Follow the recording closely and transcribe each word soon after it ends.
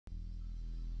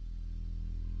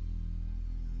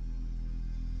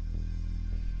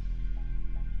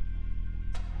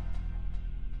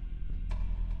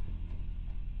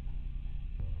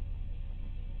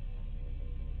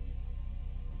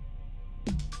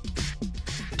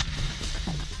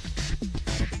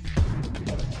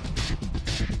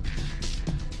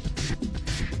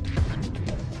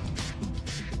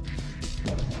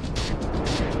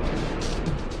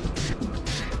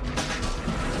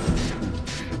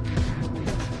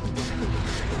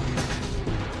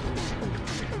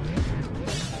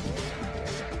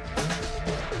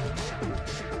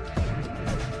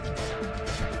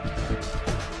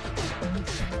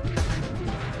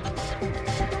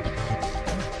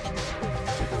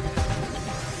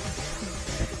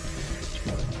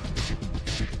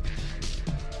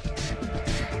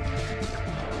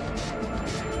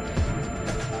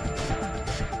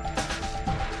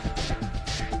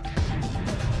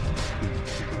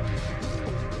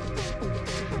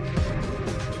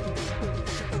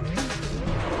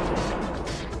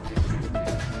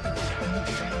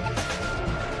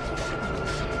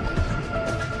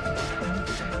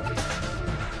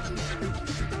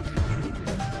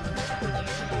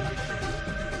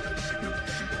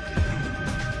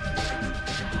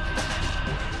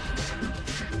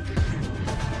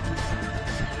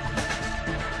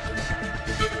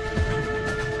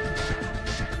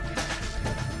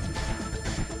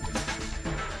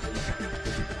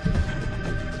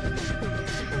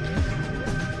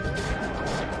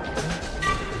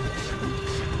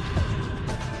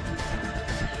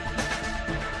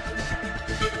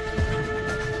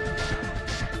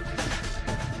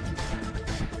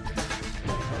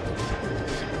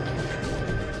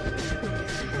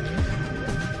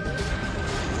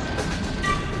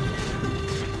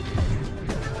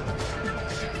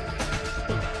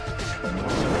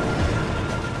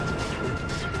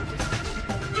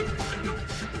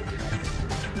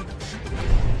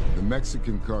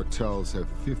Mexican cartels have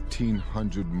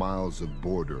 1,500 miles of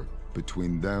border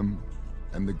between them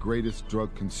and the greatest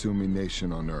drug-consuming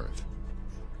nation on Earth.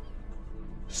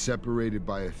 Separated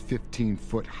by a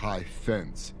 15-foot-high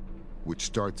fence, which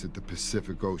starts at the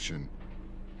Pacific Ocean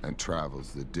and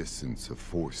travels the distance of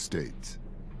 4 states.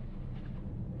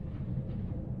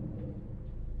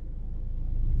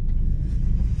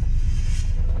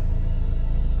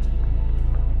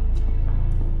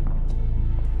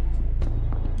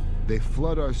 They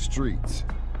flood our streets,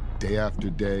 day after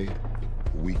day,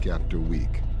 week after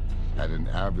week, at an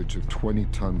average of 20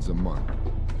 tons a month.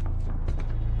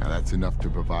 Now that's enough to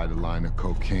provide a line of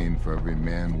cocaine for every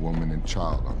man, woman, and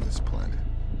child on this planet.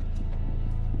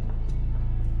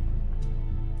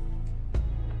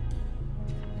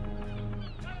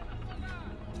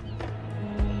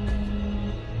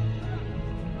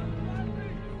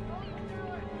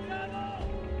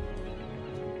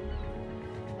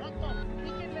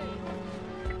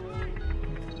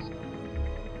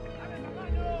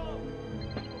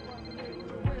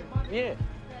 Yeah.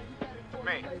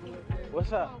 Me.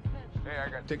 What's up? Hey, I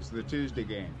got tickets to the Tuesday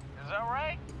game. Is that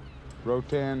right? Row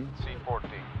 10, C14.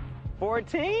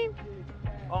 14?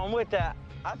 Oh, I'm with that.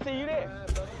 I'll see you there.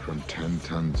 From 10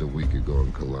 tons a week ago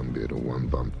in Colombia to 1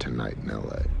 bump tonight in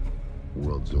LA.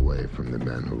 Worlds away from the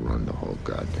men who run the whole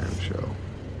goddamn show.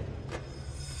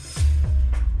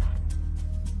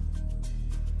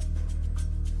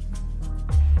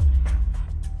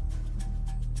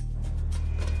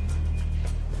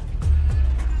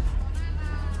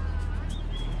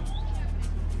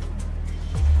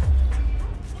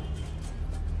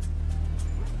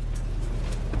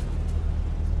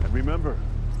 Remember,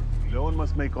 no one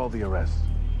must make all the arrests.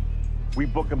 We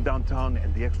book them downtown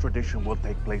and the extradition will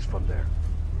take place from there.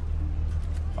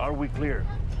 Are we clear?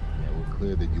 Yeah, we're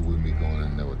clear that you wouldn't be going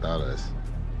in there without us.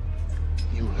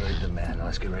 You heard the man.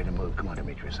 Let's get ready to move. Come on,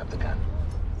 Demetrius, up the gun.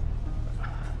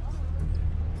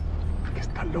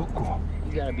 Está loco.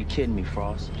 You gotta be kidding me,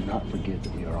 Frost. Do not forget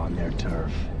that we are on their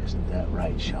turf. Isn't that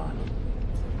right, Sean?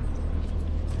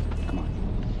 Come on.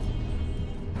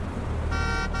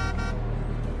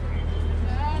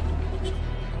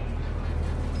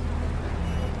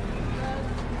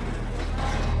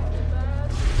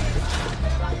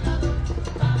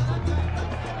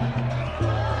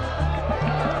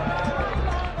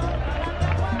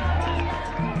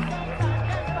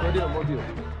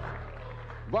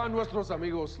 Van nuestros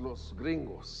amigos los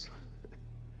gringos,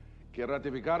 que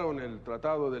ratificaron el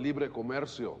Tratado de Libre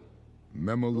Comercio.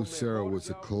 Memo Lucero was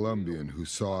a Colombian who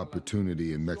saw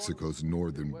opportunity in Mexico's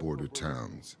northern border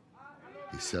towns.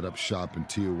 He set up shop in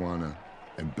Tijuana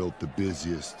and built the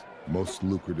busiest, most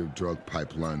lucrative drug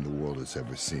pipeline the world has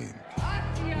ever seen.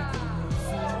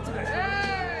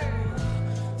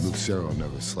 Lucero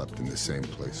never slept in the same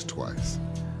place twice,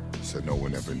 so no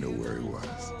one ever knew where he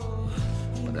was.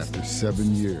 But after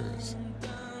 7 years,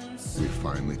 we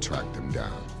finally tracked him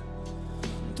down.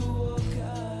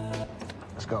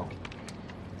 Let's go.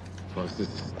 Plus, this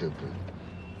is stupid.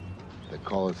 They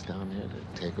call us down here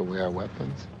to take away our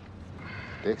weapons.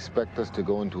 They expect us to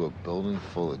go into a building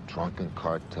full of drunken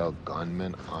cartel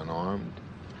gunmen, unarmed.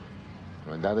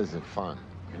 I mean, that isn't fun.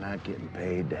 You're not getting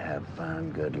paid to have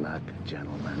fun. Good luck,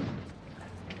 gentlemen.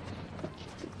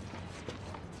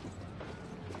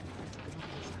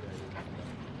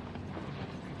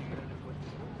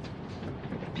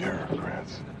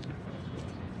 Bureaucrats.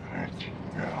 Let's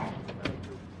go.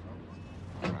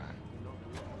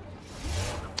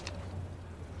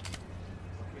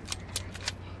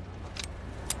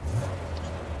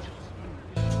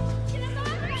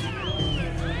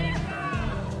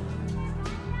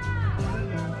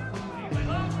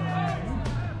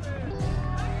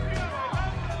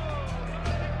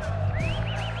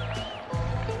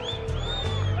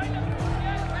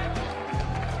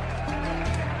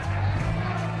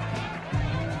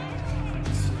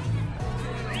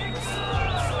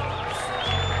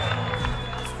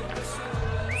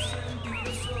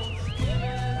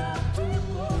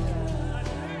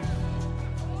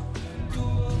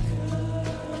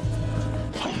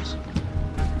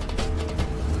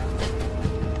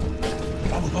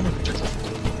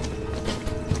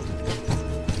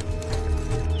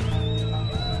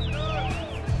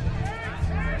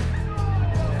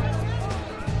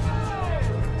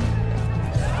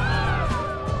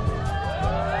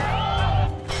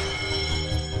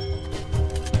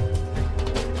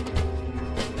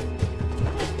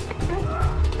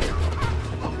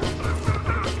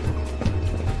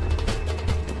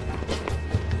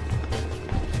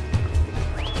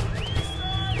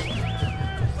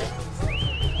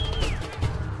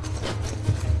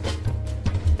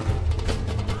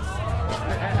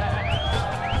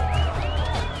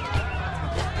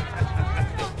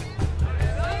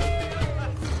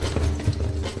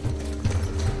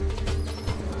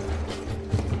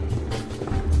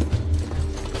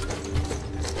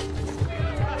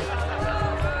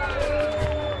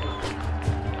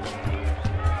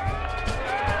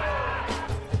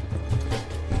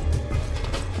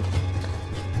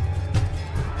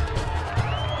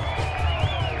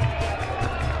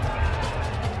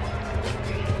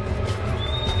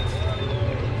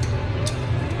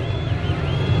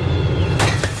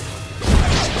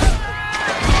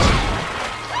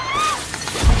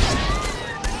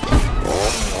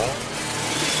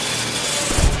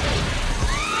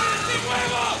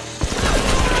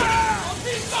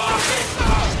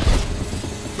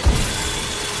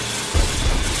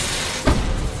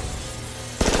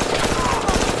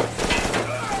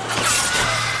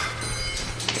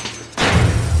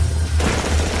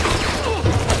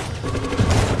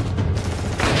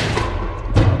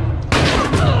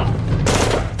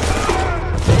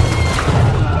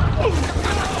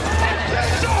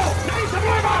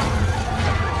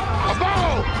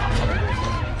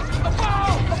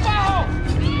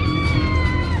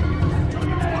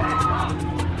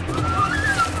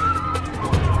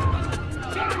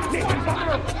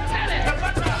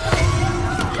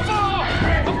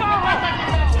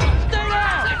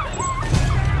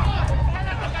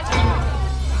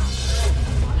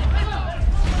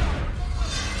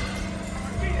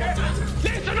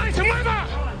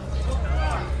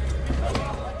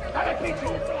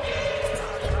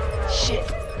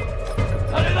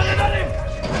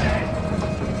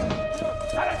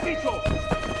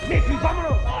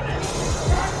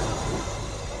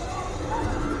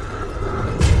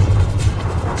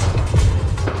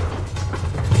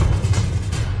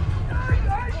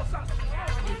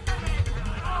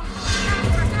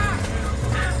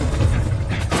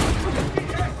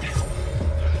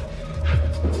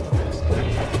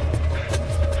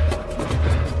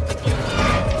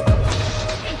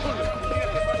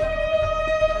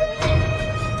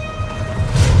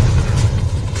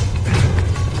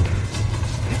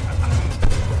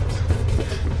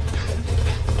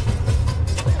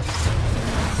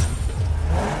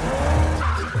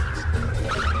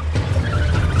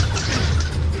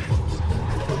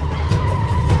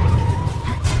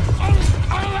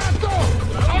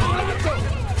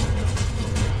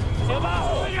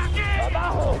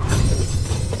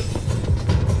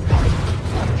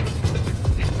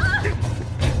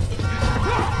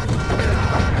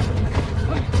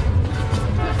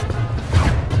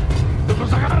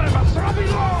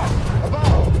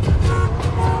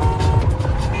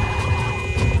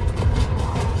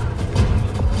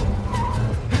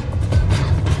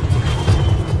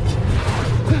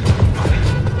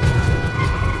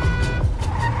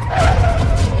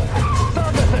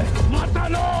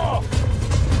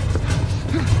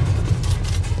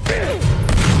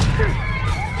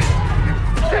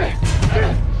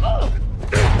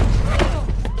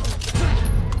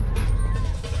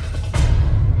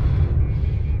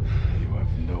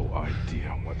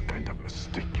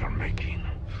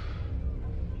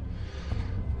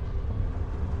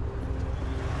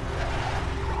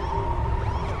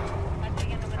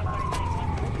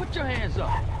 hands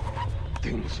up.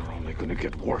 Things are only gonna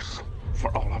get worse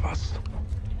for all of us.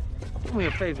 Do me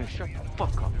a favor and shut the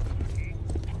fuck up.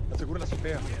 Asegura la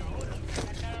azotea.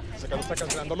 Sácalo, sácalo,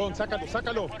 Grandolón, sácalo,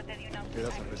 sácalo.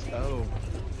 Quedas arrestado.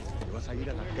 Te vas a ir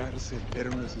a la cárcel. Pero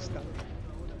no estado.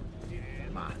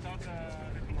 Ma.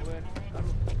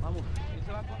 Vamos.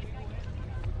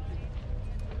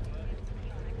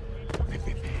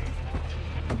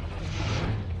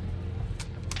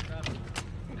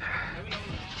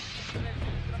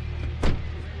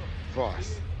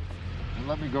 Boss,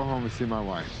 let me go home and see my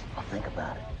wife. I'll think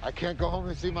about it. I can't go home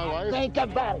and see my wife? Think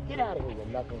about it. Get out of here, you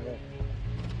knucklehead.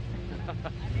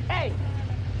 Hey,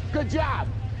 good job.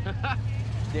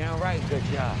 Damn right, good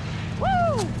job.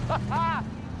 Woo!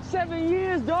 7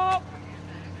 years, dog.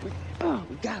 We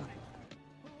got him.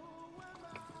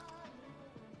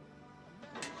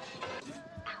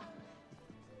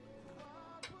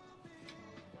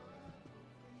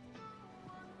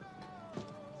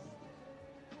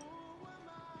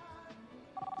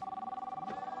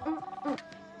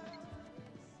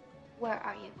 Where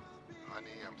are you?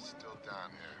 Honey, I'm still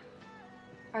down here.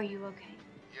 Are you okay?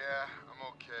 Yeah, I'm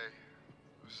okay.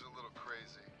 It was a little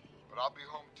crazy. But I'll be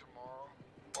home tomorrow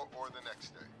or the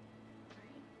next day.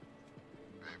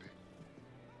 Baby,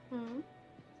 Hmm?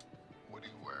 what are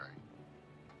you wearing?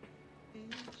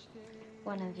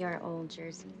 One of your old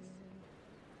jerseys.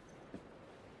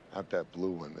 Not that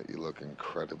blue one that you look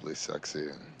incredibly sexy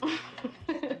in.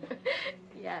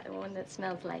 Yeah, the one that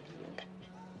smells like you.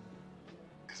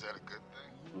 Is that a good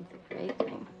thing? It's a great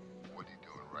thing. What are you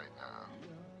doing right now?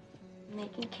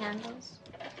 Making candles.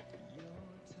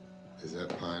 Is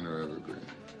that pine or evergreen?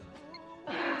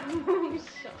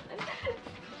 Sean.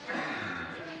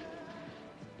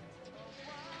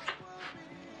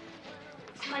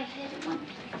 It's my head one.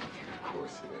 Of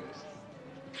course it is.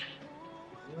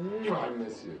 I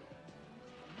miss you.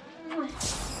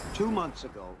 2 months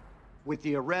ago, with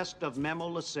the arrest of Memo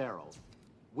Lucero,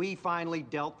 we finally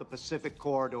dealt the Pacific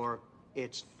Corridor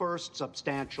its first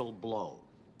substantial blow.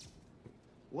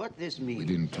 What this means... We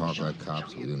didn't talk like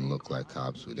cops, we didn't look like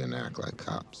cops, we didn't act like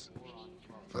cops.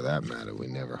 For that matter, we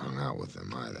never hung out with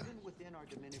them either.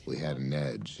 We had an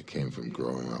edge that came from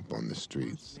growing up on the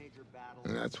streets.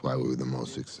 And that's why we were the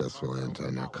most successful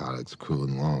anti-narcotics crew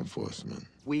in law enforcement.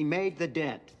 We made the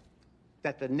dent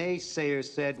that the naysayers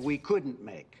said we couldn't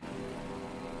make.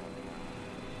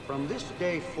 From this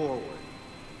day forward,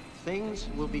 things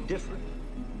will be different.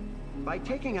 By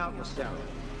taking out Lucero,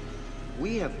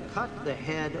 we have cut the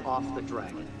head off the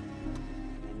dragon.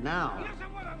 And now,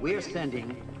 we are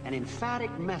sending an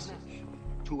emphatic message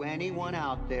to anyone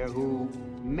out there who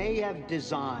may have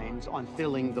designs on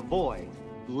filling the void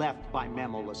left by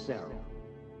Memo Lucero.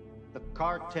 The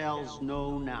cartels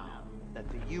know now that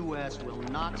the U.S. will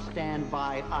not stand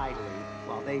by idly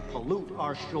while they pollute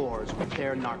our shores with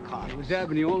their narcotics. What's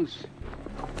happening, Holmes?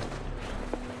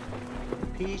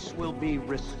 Peace will be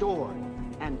restored,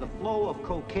 and the flow of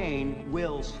cocaine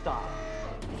will stop.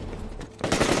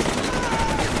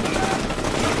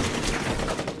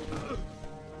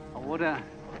 Ahora,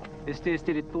 este es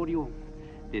territorio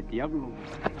de Diablo.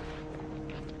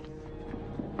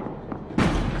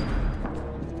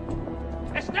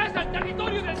 ¡Estás al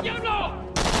territorio del diablo!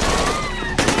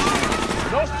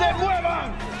 ¡No se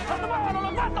muevan! ¡No se muevan o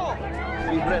los mato!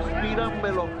 Si respiran,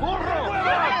 me los corro.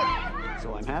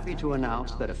 So I'm happy to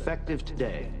announce that effective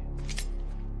today,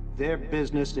 their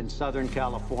business in Southern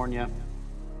California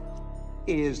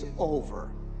is over.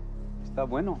 Está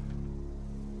bueno.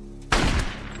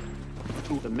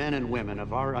 To the men and women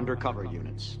of our undercover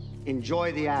units,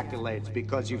 enjoy the accolades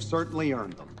because you've certainly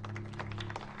earned them.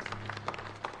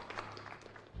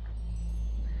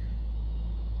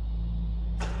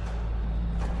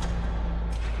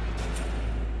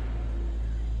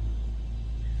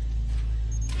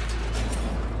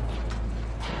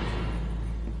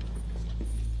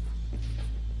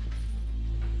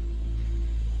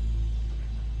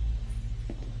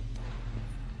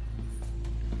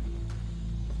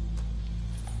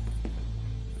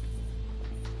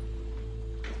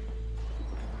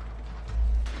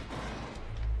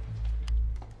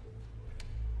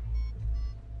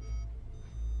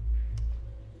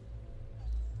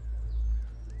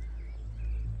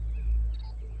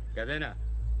 Cadena.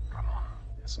 Ramón,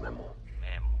 es Memo.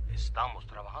 Memo, estamos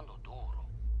trabajando duro.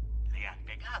 Le han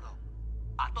pegado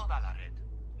a toda la red.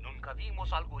 Nunca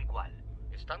vimos algo igual.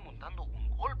 Están montando un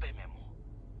golpe, Memo.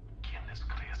 ¿Quiénes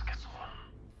crees que son?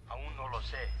 Aún no lo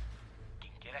sé.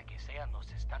 Quien quiera que sea, nos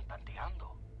están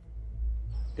tanteando.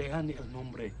 Te dan el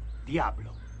nombre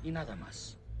Diablo y nada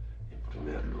más. En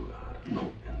primer lugar,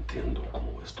 no entiendo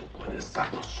cómo esto puede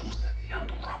estarnos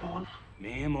sucediendo, Ramón.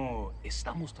 Memo,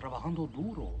 estamos trabajando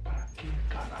duro. ¿Qué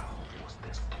carajos te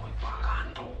estoy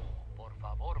pagando? Por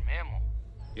favor, Memo.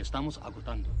 Estamos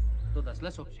agotando todas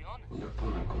las opciones. Yo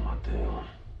estoy con Mateo.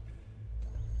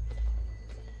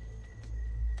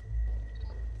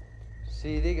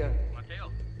 Sí, diga. Mateo,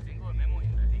 tengo a Memo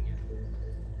en la línea.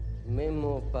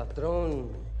 Memo,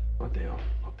 patrón. Mateo,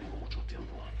 no tengo mucho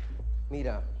tiempo.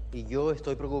 Mira, y yo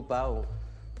estoy preocupado,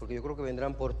 porque yo creo que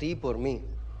vendrán por ti y por mí.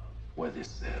 Puede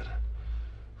ser,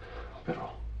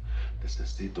 pero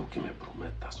necesito que me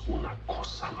prometas una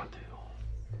cosa, Mateo.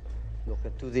 Lo que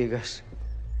tú digas.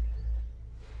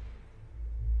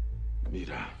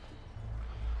 Mira,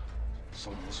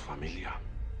 somos familia.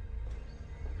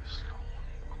 Es lo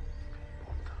único que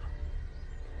importa.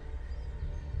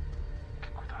 Que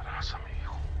cuidarás a mi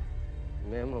hijo.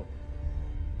 Memo,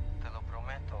 te lo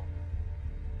prometo.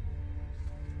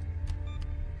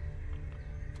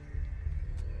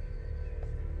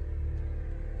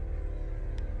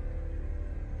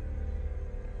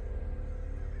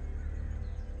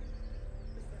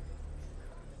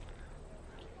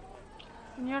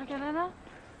 Señor Caneda.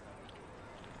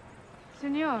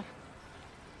 Señor.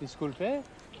 Disculpe.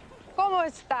 ¿Cómo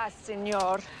estás,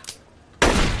 señor?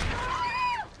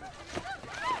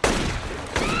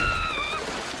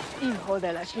 Hijo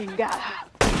de la chingada.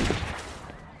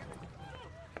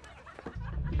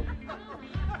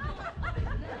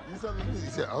 He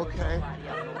said, okay.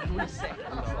 3 seconds.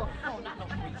 No, not no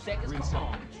 3 seconds. Come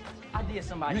on. I did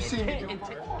somebody. You see me?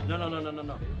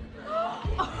 No.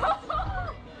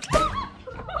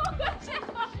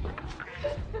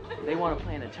 They want to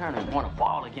play in a tournament, want to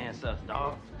ball against us,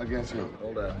 dog. Against who?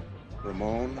 Hold up.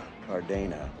 Ramon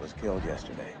Cardena was killed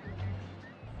yesterday.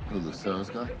 Who, the sales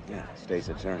guy? Yeah, state's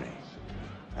attorney.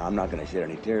 Now, I'm not going to shed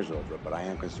any tears over it, but I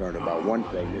am concerned about one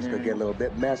thing. This could get a little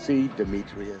bit messy,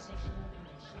 Demetrius.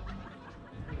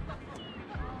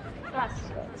 Ross,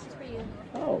 this is for you.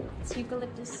 Oh. It's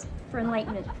eucalyptus for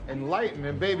enlightenment.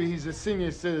 Enlightenment, baby. He's a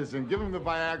senior citizen. Give him the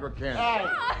Viagra can.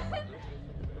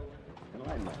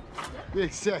 Enlightenment.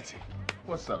 Big sexy.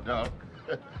 What's up, dog?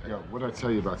 Yo, what'd I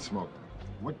tell you about smoking?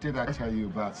 What did I tell you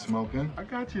about smoking? I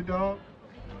got you, dog.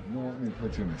 You don't want me to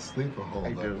put you in a sleeper hole,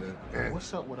 Hey, up dude. there.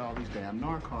 What's up with all these damn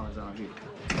narcons out here?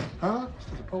 Huh?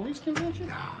 Is the police convention?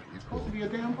 Nah, It's supposed to be a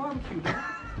damn barbecue, dog.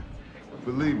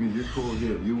 believe me, you're cool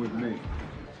here. You with me.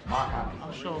 My house.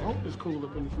 I sure hope it's cool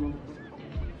up in this room.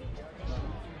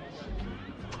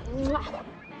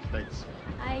 Thanks.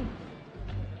 I...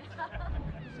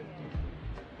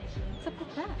 What's up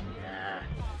with that?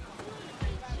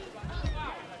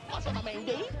 What's up, my man, D?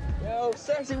 Yo,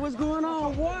 sexy, what's going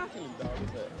on, boy?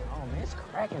 Oh, man, it's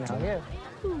cracking out here.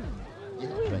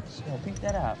 Yo, peep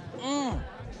that out.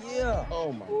 Yeah.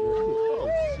 Oh, my God.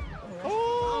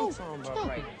 Oh, I'm talking about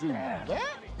right there.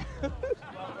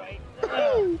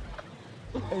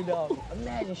 Hey, dog,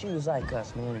 imagine she was like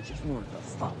us, man, and just wanted to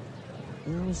fuck.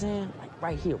 You know what I'm saying? Like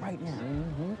right here, right now.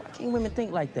 Why can't women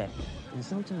think like that? And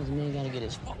sometimes a man gotta get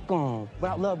his fuck on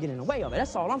without love getting in the way of it.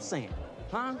 That's all I'm saying.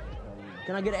 Huh?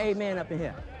 Can I get an amen up in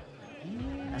here?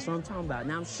 That's what I'm talking about.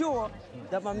 Now, I'm sure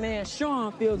that my man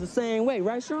Sean feels the same way,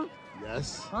 right, Sean?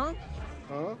 Yes. Huh?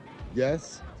 Huh?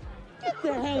 Yes. Get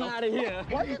the hell out of here.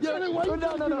 Why you trying to do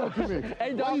that to me?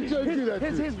 Hey, dog, Why you trying to do that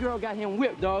to me? his girl got him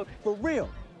whipped, dog. For real.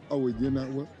 Oh, wait, you're not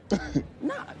what?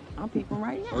 Nah, I'm peeping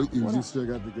right now. Oh, you What up? still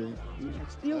got the game?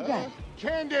 Still got it.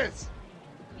 Candace!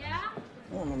 Yeah?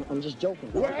 I'm just joking.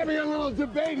 Dog. We're having a little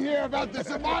debate here about the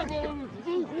survival of the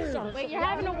species. Wait, you're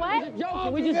having a what?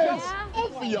 Joking. We just joking.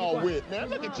 Both of y'all with, man.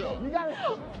 Look at y'all.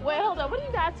 Wait, hold on. What are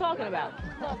you guys talking about?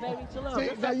 Oh, baby, chill out. See,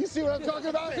 now you see what I'm talking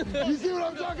about? You see what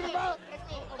I'm talking about?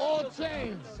 All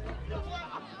change.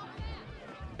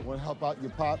 Want to help out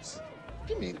your pops?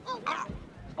 Give me.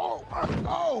 Oh,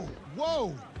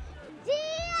 whoa.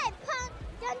 Dad, punk,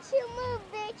 don't you move,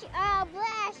 bitch, or I'll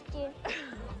blast you.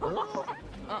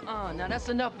 Now that's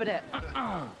enough of that.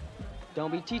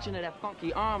 Don't be teaching her that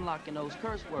funky arm lock and those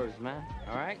curse words, man.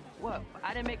 All right? What?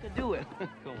 I didn't make her do it.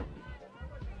 Come on.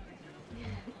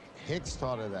 Hicks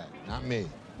taught her that, not me.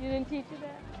 You didn't teach her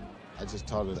that? I just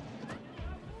taught her that.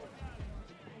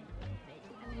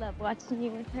 I love watching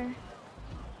you with her.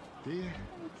 Do you? Me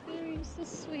too. You're so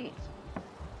sweet.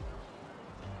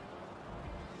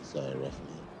 Sorry,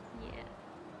 roughly. Yeah.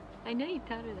 I know you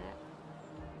taught her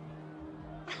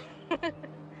that.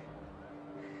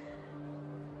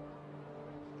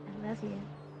 I love you.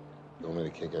 You want me to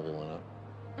kick everyone out?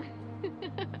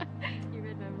 You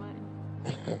read my mind.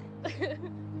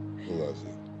 Who loves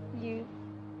you? You.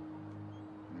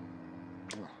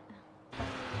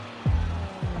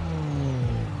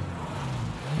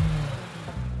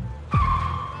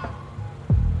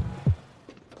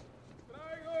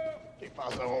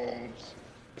 Father Holmes.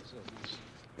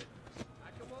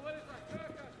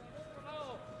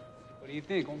 What do you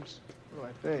think, Holmes? What do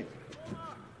I think?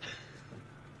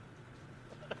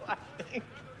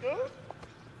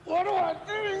 What do I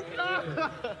think?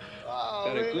 Oh,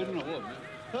 Got a man. good one or what, man?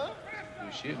 Huh?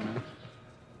 Good shit, man.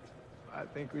 I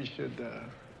think we should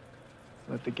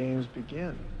let the games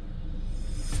begin.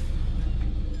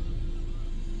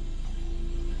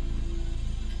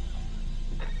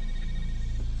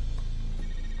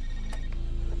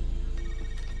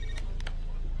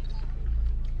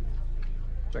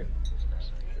 Sorry.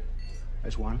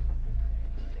 That's one.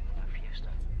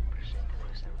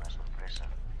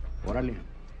 Órale.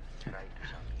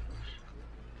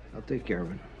 I'll take care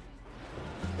of it.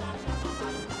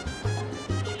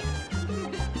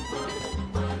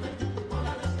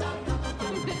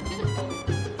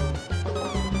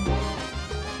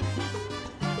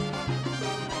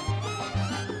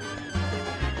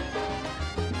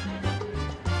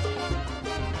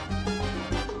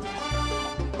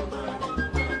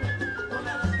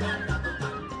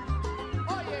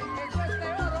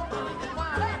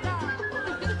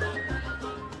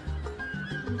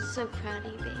 I'm so proud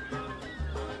of you, baby.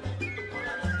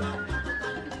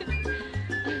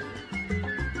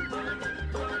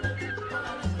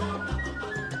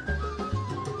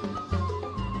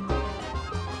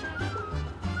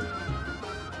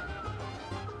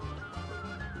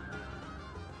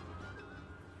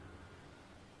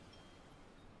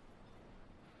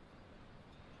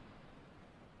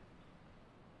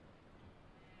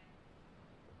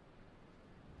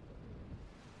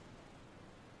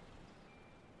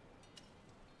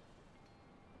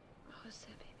 Jose,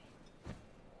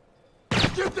 baby.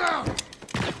 Get down!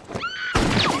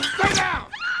 Stay down!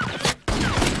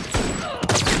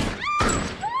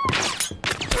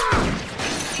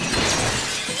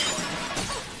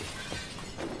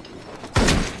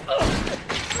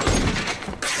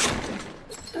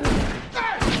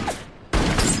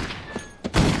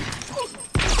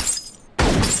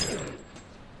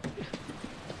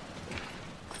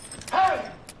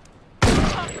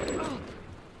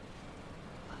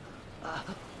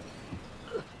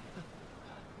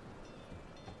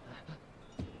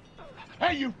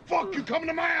 Hey, you fuck! You coming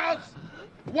to my house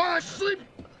while I sleep?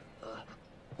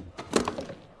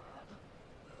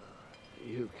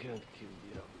 You can't kill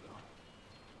Diablo.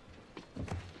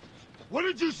 What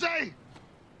did you say?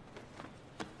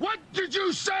 What did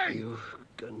you say? You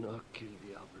cannot kill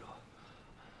Diablo.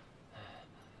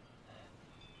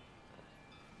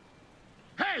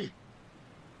 Hey!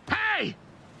 Hey!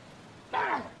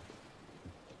 Ah!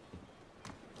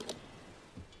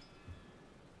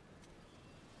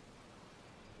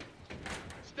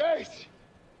 Stace!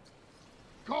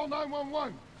 Call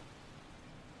 911.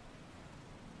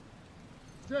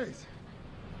 Stace.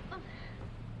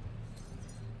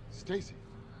 Stacy.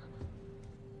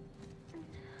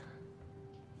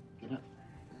 Get up.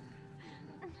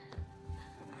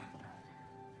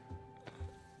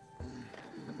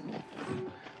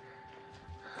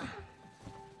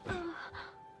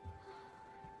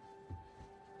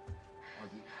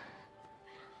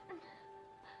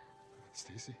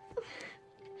 Stacy?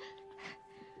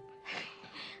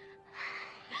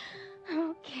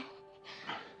 Okay.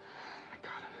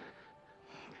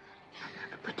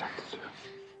 Protect you.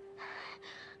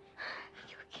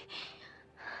 You okay?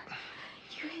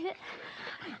 You hit?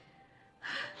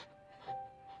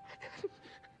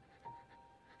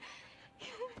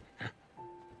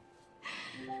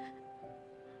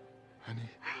 Honey.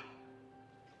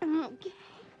 I'm okay.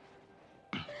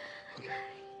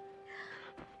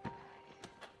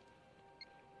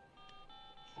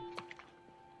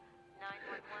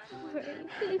 Where are you,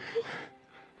 baby?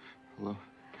 Hello?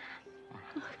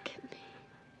 Look at me.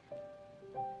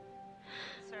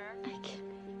 Sir? I can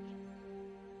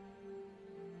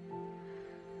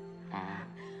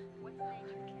What's the nature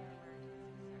of your emergency,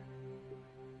 sir?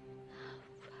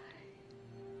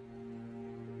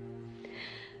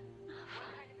 What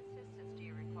kind of assistance do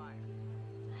you require?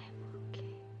 I'm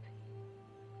okay.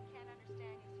 Can't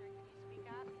understand you, sir. Can you speak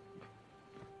up?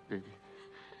 Baby.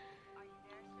 Are you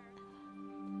there, sir?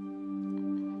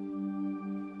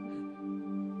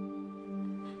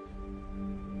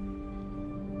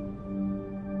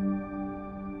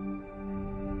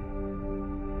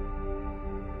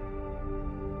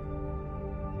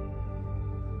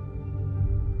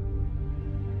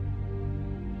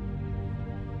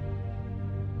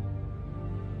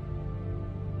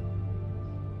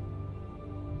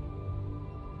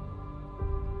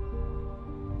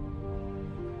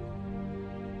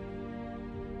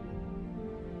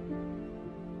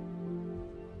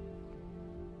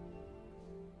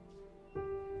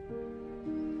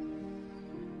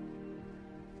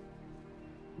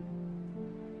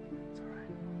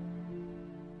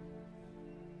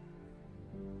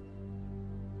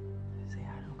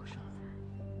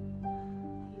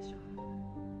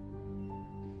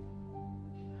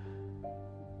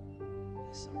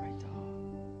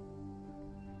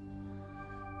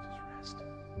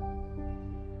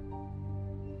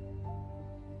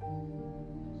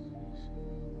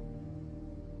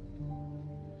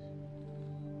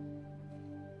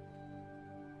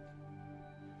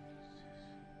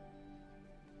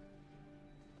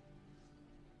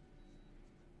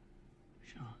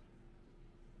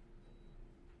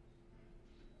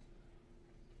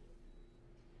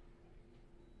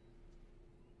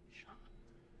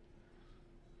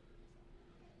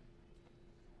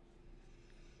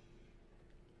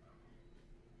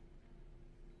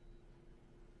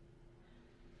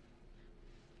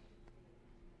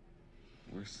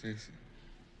 Where's Stacy?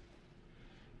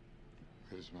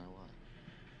 Where's my wife?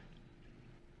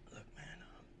 Look, man,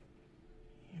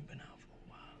 you've been out for a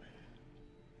while and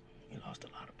you lost a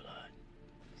lot of blood.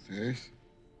 Stace?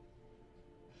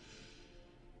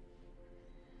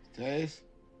 Stace?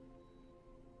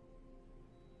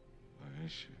 Where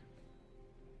is she?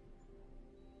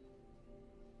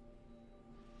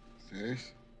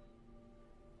 Stace?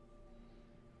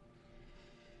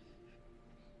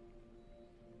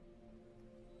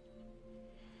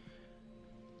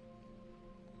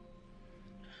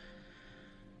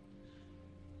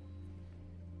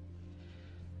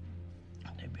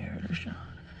 They buried her, Sean.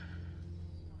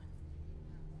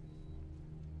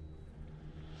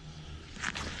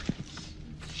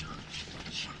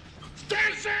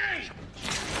 Stacy!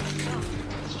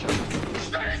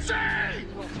 Stacy!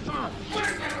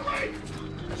 Wait!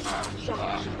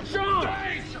 Sean!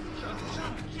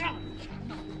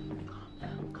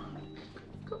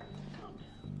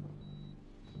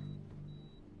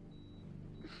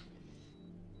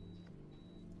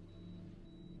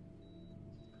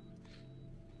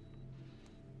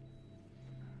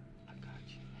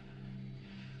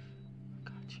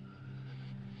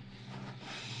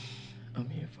 I'm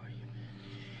here for you, man.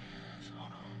 So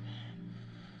hold on, man.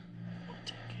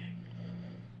 Take care.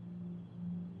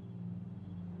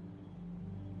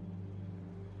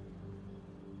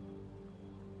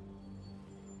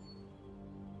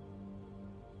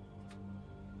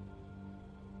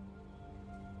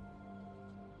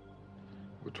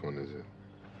 Which one is it?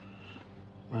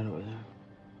 Right over there.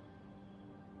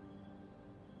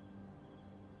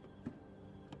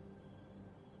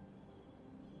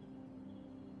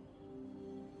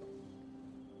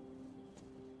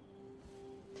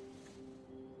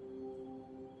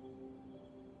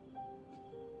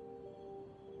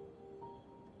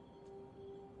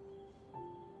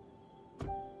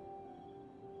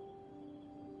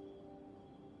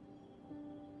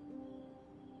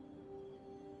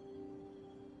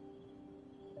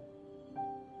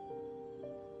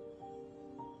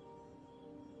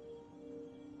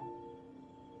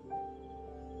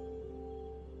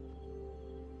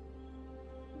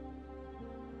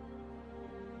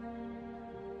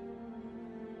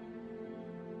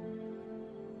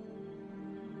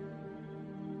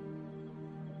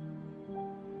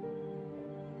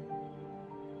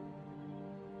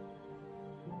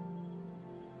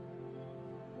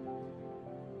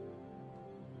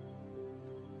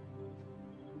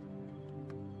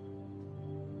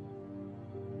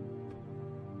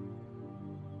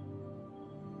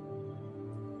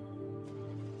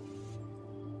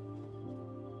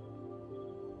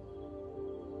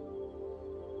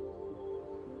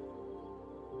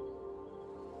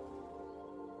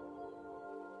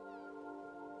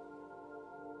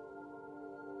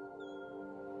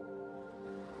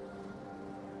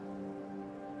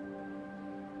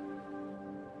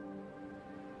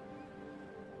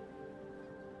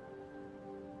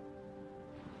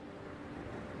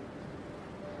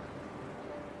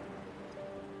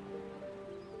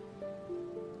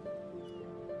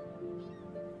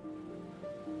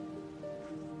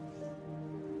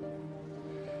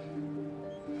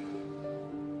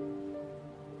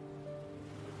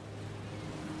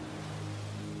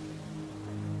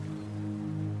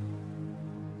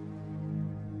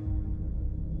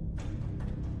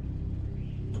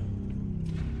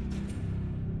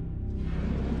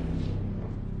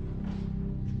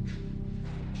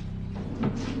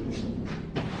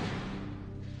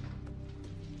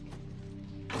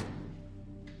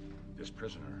 This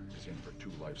prisoner is in for 2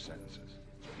 life sentences,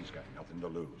 so he's got nothing to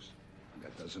lose.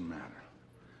 That doesn't matter.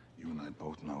 You and I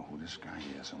both know who this guy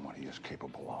is and what he is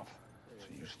capable of. So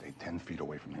you stay 10 feet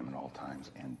away from him at all times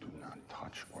and do not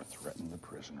touch or threaten the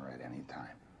prisoner at any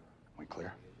time. We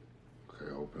clear?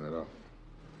 Okay, open it up.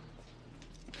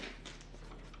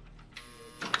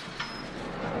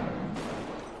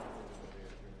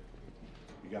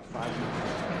 You got 5 minutes.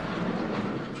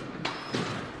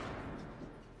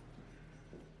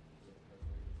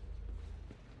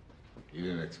 You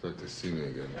didn't expect to see me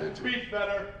again, did you? Speak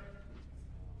better.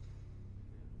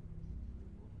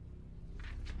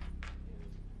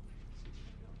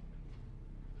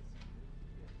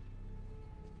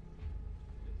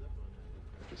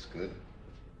 It's good.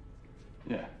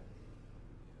 Yeah.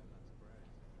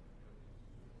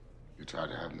 You tried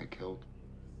to have me killed?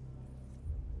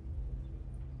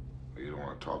 Or you don't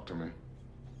want to talk to me?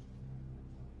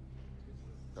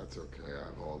 That's okay. I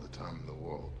have all the time in the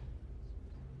world.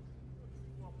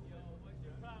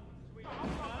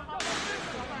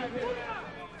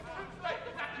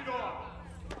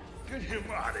 Get him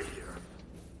out of here.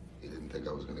 You didn't think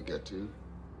I was gonna get to you?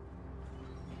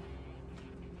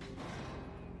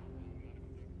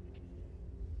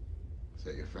 Is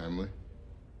that your family?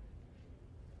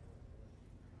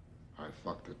 All right,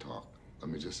 fuck the talk.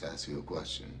 Let me just ask you a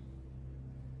question.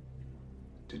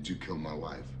 Did you kill my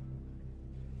wife?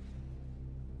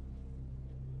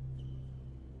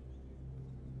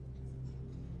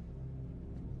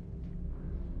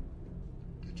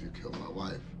 Did you kill my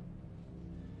wife?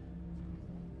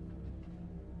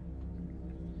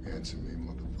 Answer me,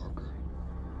 motherfucker.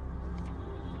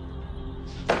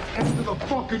 Answer the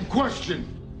fucking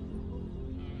question!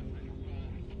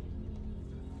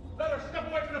 Let her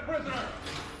step away from the prisoner!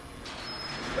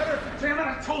 Let her, damn it,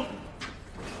 I told you!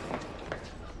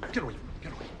 Get away,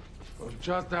 get away. I was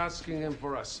just asking him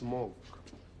for a smoke.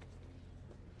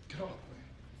 Get off me.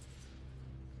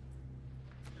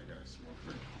 I got a smoke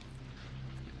ring.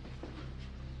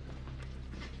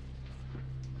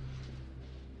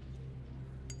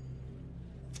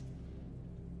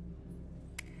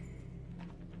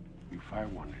 If I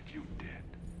wanted you dead,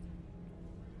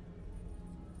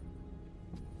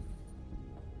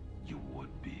 you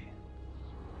would be.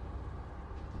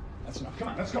 That's enough. Come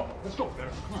on, let's go. Let's go,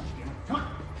 better. Come on, damn it. Come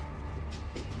on.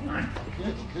 Come on.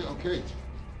 Okay.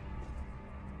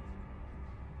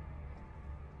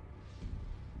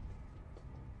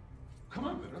 Come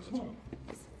on, better. Let's move.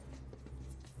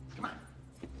 Come on.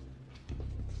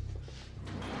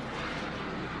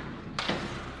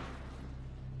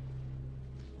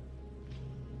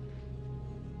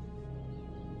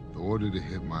 The order to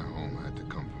hit my home had to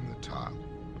come from the top.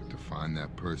 But to find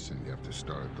that person, you have to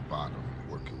start at the bottom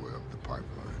and work your way up the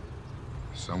pipeline.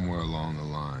 Somewhere along the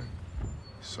line,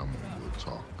 someone will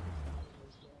talk.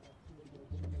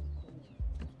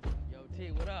 Yo,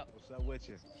 T, what up? What's up with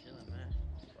you? Chillin', man.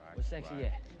 Where's Sexy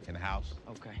at? In the house.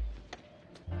 Okay.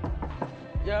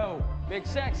 Yo, Big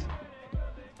Sexy.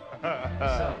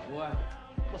 What's up, boy?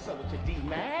 What's up with your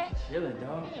D-Mac? Chillin',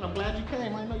 dog. Man, I'm glad you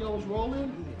came. I didn't know y'all was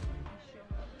rolling.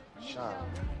 Sean,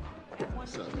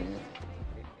 what's up, man?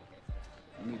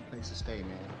 You need a place to stay,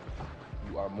 man.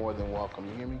 You are more than welcome.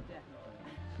 You hear me?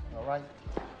 All right?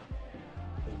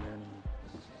 Hey, man,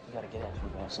 we gotta get at you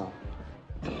about something.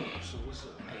 So what's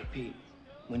up? Hey, Pete,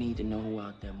 we need to know who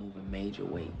out there moving major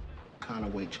weight. What kind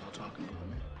of weight y'all talking about,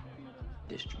 man?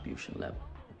 Distribution level.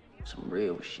 Some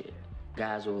real shit.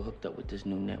 Guys all hooked up with this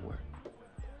new network.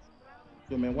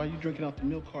 Yo, man, why you drinking out the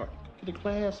milk carton? Get a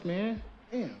class, man.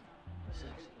 Damn.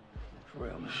 Sexy. For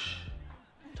real, man.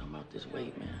 Talking about this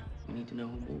weight, man. We need to know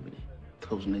who's moving it.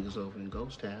 Those niggas over in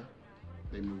Ghost Town.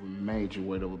 They moving major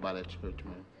weight over by that church,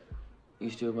 man. You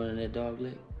still running that dog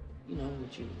leg? You know,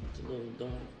 with the little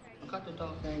dog. I got the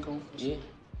dog thing going for Yeah.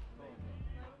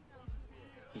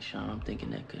 Hey, Sean, I'm thinking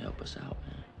that could help us out,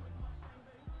 man.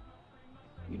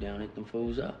 You down hit them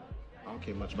fools up? I don't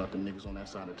care much about the niggas on that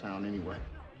side of town anyway.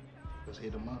 Let's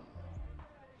hit them up.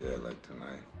 Yeah, like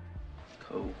tonight.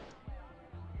 Cool.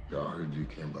 Y'all heard you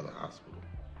came by the hospital.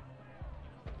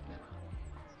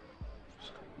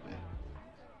 Man.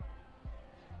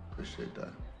 Appreciate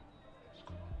that.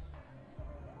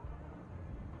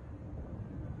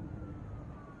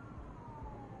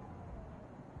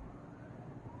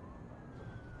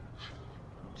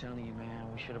 I'm telling you,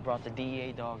 man, we should have brought the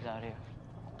DEA dogs out here.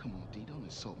 Come on, D, don't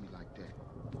insult me like that.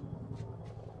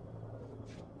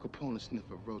 Capone sniff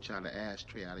a roach out of the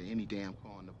ashtray out of any damn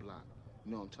car on the block.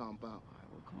 You know what I'm talking about? All right,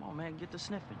 well, come on, man, get the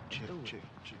sniffing. Chill.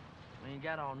 We ain't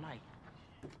got all night.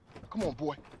 Come on,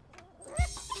 boy.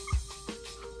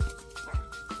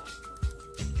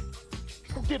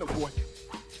 Go get him, boy.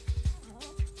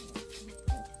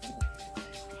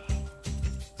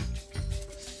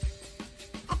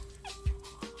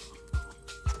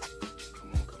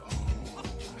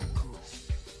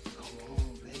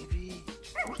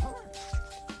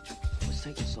 What's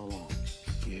taking so long?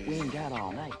 Yeah. We ain't got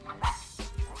all night.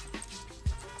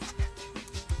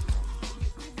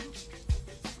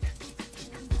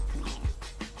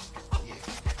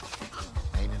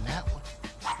 Ain't in that one.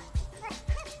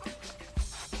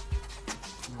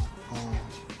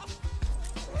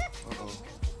 Uh-oh.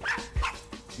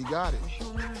 You got it.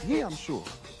 Yeah, I'm sure.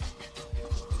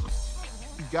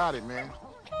 You got it, man.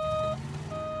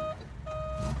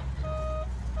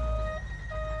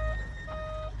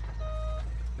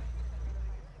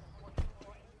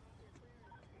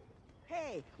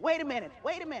 Hey, wait a minute.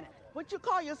 What you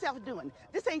call yourself doing?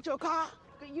 This ain't your car.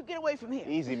 You get away from here.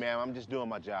 Easy, ma'am. I'm just doing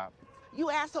my job. You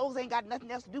assholes ain't got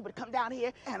nothing else to do but come down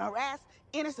here and harass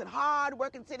innocent,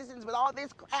 hard-working citizens with all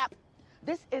this crap.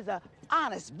 This is a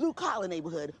honest, blue-collar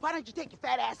neighborhood. Why don't you take your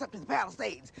fat ass up to the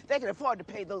Palisades? They can afford to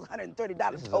pay those $130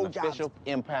 This is toll an jobs. official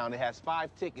impound. It has 5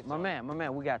 tickets. My man,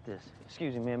 we got this.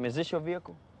 Excuse me, ma'am, is this your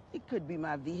vehicle? It could be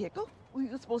my vehicle. Who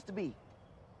you supposed to be?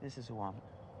 This is who I'm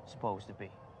supposed to be.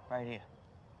 Right here.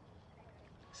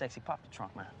 Sexy, pop the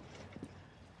trunk, man.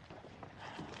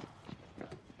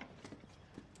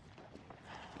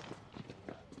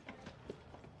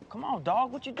 Come on,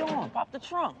 dog. What you doing? Pop the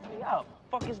trunk. Hurry up.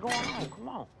 What the fuck is going on? Come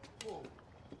on.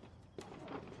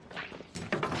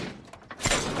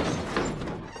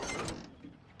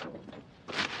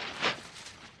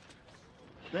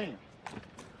 Damn.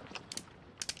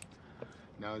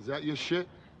 Now, is that your shit?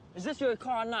 Is this your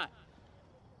car or not?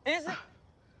 Is it?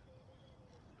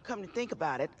 Come to think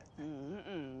about it,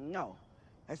 no.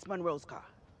 That's Monroe's car.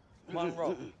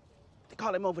 Monroe. They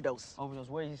call him Overdose. Overdose,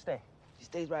 where does he stay? He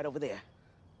stays right over there.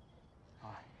 All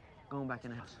right, going back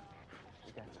in the house.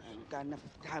 I ain't got enough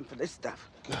time for this stuff.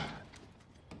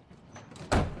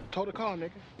 Tow the car,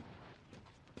 nigga.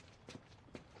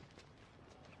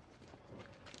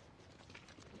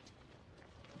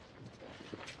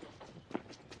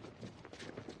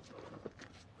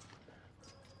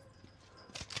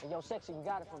 Hey, yo, Sexy, you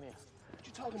got it from here. What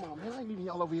you talking about, man? I ain't leaving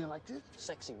y'all over here like this.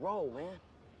 Sexy, roll, man.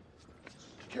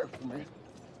 Be careful, man.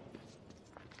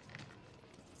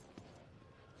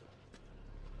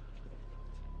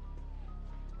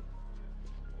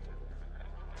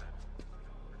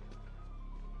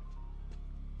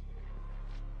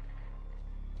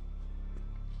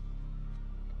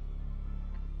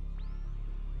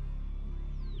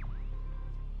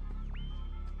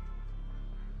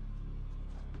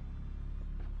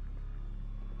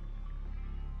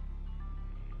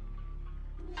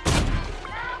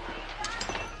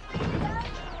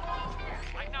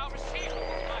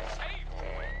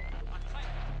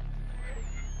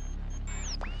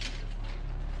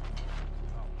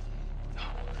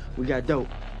 We got dope.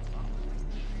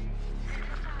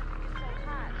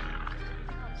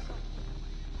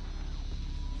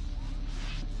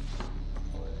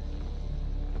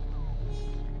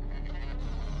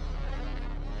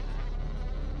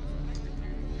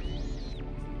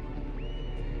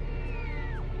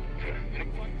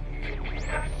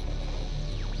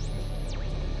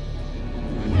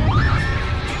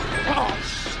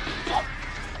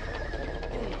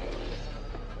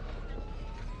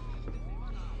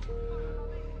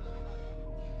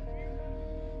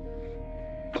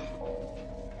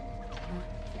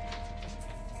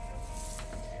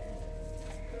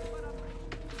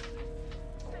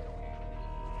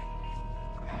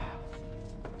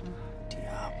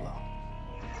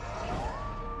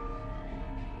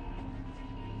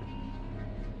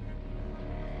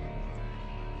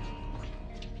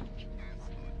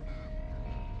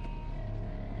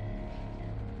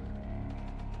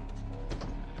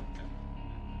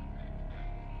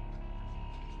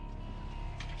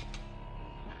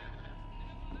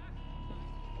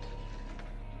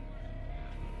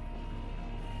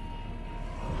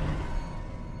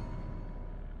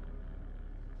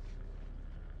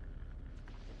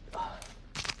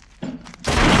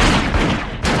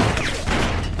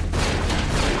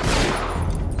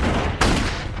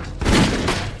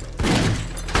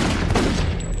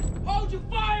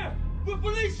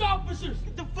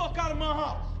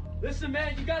 Listen,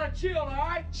 man, you gotta chill, all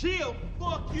right? Chill?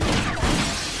 Fuck you.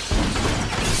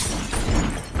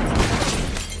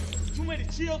 You made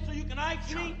it chill so you can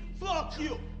ice me? Fuck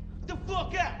you. Get the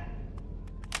fuck out.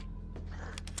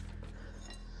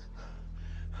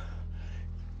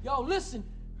 Yo, listen.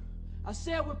 I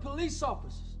said we're police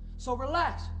officers, so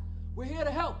relax. We're here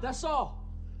to help, that's all.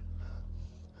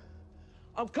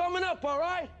 I'm coming up, all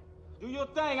right? Do your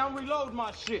thing, I'm reloading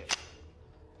my shit.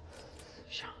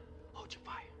 Sean, hold your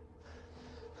fire.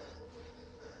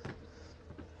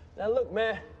 Now look,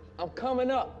 man, I'm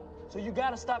coming up, so you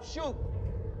gotta stop shooting.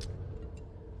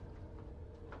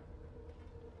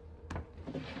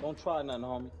 Don't try nothing,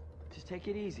 homie. Just take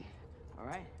it easy, all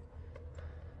right?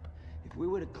 If we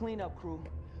were the cleanup crew,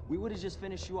 we would have just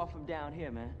finished you off from down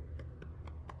here, man.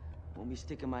 Won't be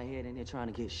sticking my head in here trying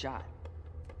to get shot.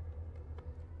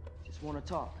 Just want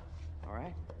to talk, all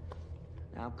right?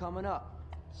 Now I'm coming up.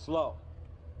 Slow.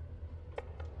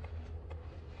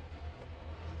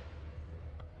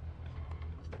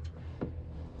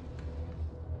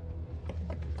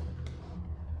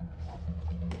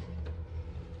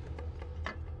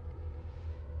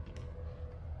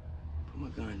 Put my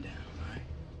gun down, all right?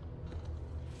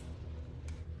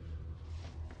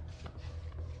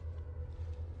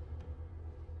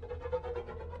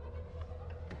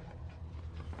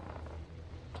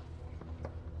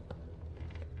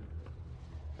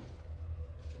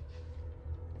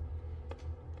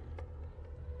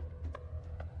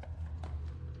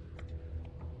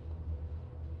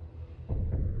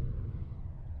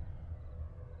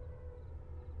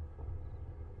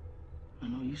 I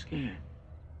know you're scared.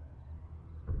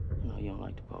 I know you don't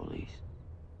like the police.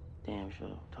 Damn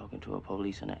sure, talking to a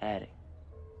police in the attic.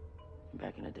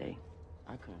 Back in the day,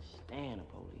 I couldn't stand the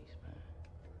police, man.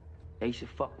 They used to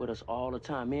fuck with us all the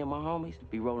time. Me and my homies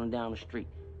be rolling down the street.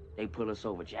 They pull us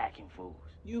over jacking fools.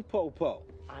 You po-po.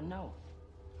 I know.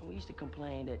 And we used to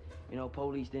complain that, you know,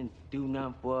 police didn't do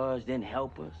nothing for us, didn't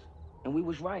help us. And we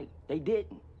was right. They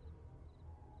didn't.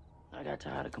 I got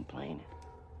tired of complaining.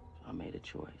 So I made a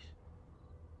choice.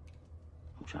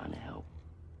 I'm trying to help.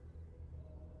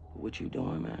 But what you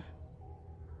doing, man?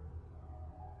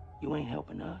 You ain't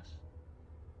helping us.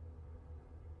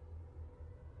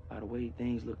 By the way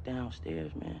things look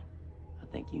downstairs, man, I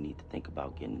think you need to think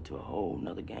about getting into a whole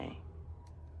nother game.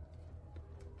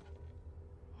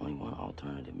 Only one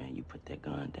alternative, man, you put that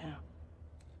gun down.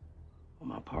 Well,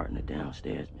 my partner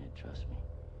downstairs, man, trust me,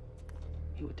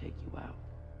 he would take you out.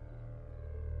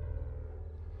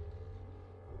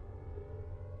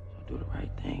 So do the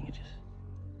right thing and just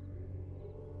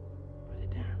put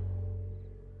it down.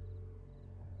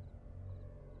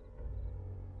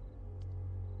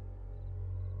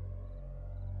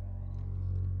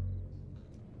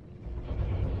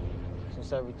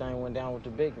 Since everything went down with the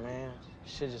big man,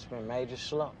 shit just been major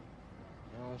slow.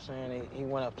 You know what I'm saying? He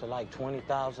went up to like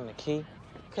 20,000 a key.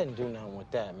 Couldn't do nothing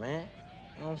with that, man.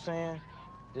 You know what I'm saying?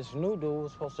 This new dude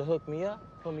was supposed to hook me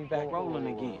up, put me back rolling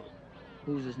again.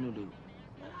 Who's this new dude?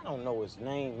 Man, I don't know his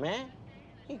name, man.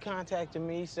 He contacted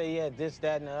me, he said he had this,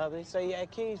 that, and the other. He said he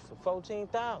had keys for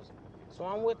 14,000. So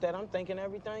I'm with that, I'm thinking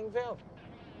everything available.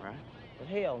 Right. But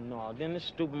hell no, then this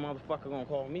stupid motherfucker gonna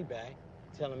call me back,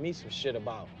 telling me some shit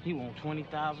about he want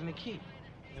 20,000 a key.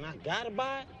 And I gotta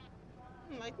buy it?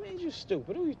 I'm like, man, you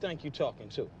stupid. Who you think you talking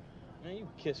to? Man, you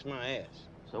kiss my ass.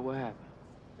 So what happened?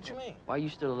 What you mean? Why you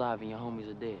still alive and your homies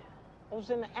are dead? I was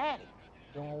in the attic.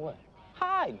 Doing what?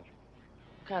 Hiding.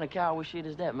 What kind of coward shit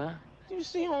is that, man? Did you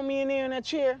see homie in there in that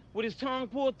chair with his tongue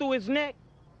pulled through his neck?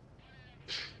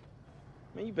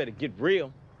 Man, you better get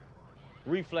real.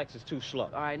 Reflex is too slow.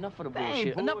 All right, enough of the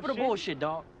bullshit. Enough of the bullshit,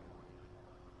 dog.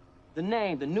 The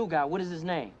name, the new guy, what is his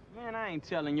name? Man, I ain't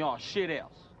telling y'all shit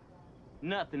else.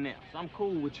 Nothing else. I'm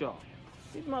cool with y'all.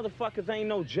 These motherfuckers ain't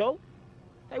no joke.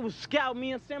 They would scout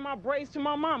me and send my braids to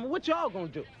my mama. What y'all gonna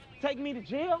do? Take me to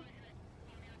jail?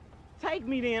 Take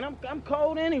me then. I'm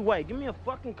cold anyway. Give me a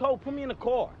fucking coat. Put me in the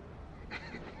car.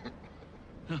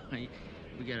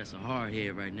 We got us a hard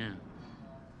head right now.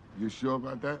 You sure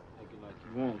about that? Take it like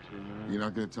you want to, man. You're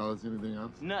not gonna tell us anything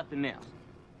else? Nothing else.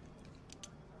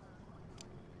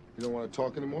 You don't want to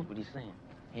talk anymore? What he saying?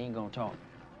 He ain't gonna talk.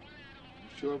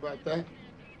 You sure about that?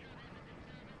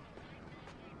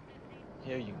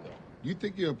 Here you go. You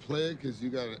think you're a player because you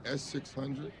got an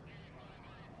S600?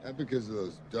 Not because of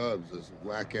those dubs, those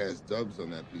whack-ass dubs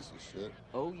on that piece of shit.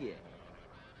 Oh, yeah.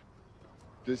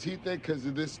 Does he think because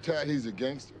of this tat he's a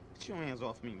gangster? Get your hands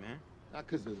off me, man. Not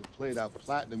because of the played-out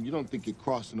platinum. You don't think you're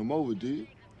crossing him over, do you?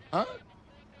 Huh?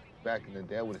 Back in the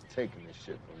day, I would have taken this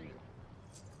shit from you.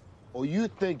 Or you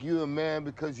think you're a man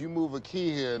because you move a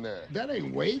key here and there. That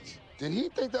ain't weight. Did he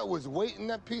think that was weight in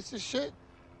that piece of shit?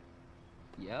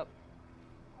 Yep.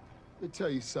 Let me tell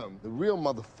you something. The real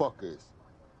motherfuckers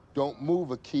don't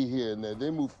move a key here and there.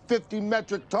 They move 50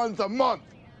 metric tons a month.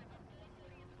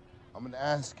 I'm gonna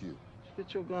ask you.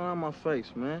 Get your gun on my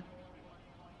face, man.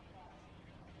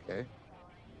 Okay?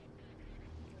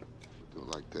 We'll do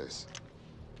it like this.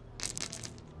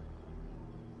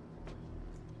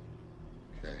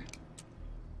 Okay.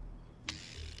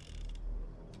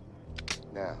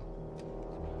 Now,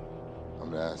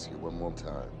 I'm gonna ask you one more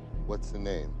time. What's the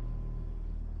name?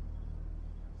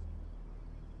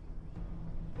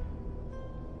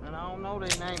 Man, I don't know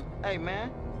their name. Hey,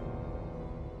 man.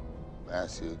 I'll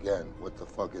ask you again. What the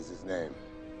fuck is his name?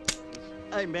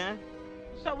 Hey, man.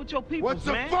 What's up with your people, What's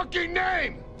the fucking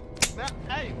name? Man,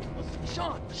 hey,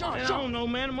 Sean. I don't know,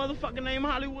 man. The motherfucking name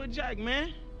Hollywood Jack,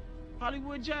 man.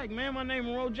 Hollywood Jack, man. My name is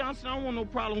Monroe Johnson. I don't want no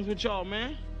problems with y'all,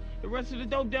 man. The rest of the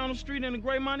dope down the street in the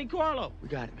Gray Monte Carlo. We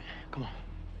got it, man. Come on.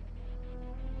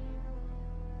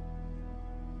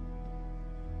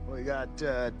 We got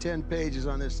 10 pages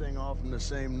on this thing, all from the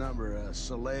same number.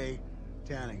 Soleil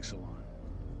Tanning Salon.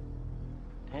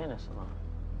 Tanning salon?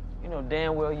 You know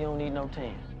damn well you don't need no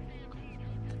tan.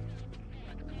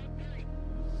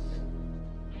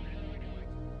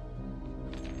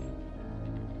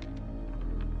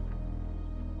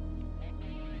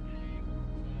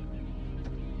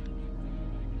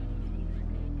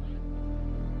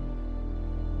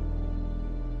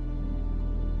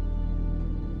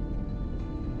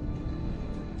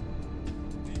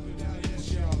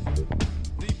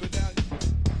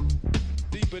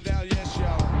 Deeper down, yes,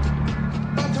 y'all.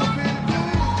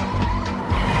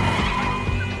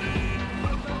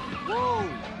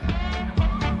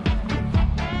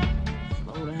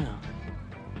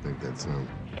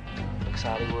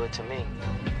 good to me.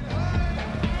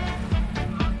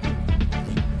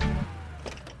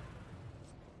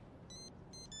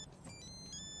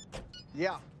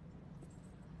 Yeah.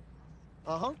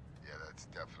 Uh-huh. Yeah, that's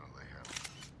definitely him.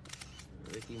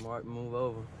 Ricky Martin, move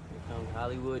over. Here comes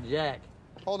Hollywood Jack.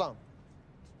 Hold on.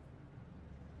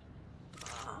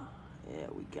 Yeah,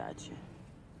 we got you.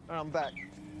 All right, I'm back.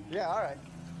 Yeah, all right.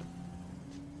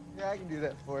 Yeah, I can do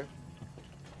that for you.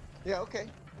 Yeah, okay.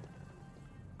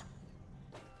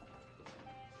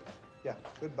 Yeah,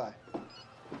 goodbye.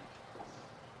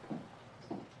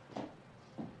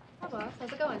 Hi, boss.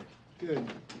 How's it going? Good.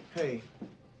 Hey,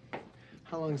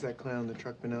 how long has that clown in the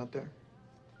truck been out there?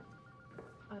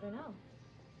 I don't know.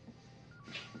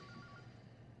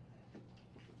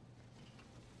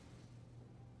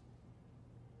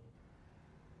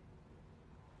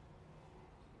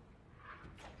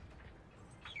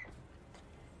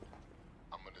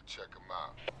 I'm gonna check him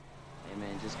out. Hey,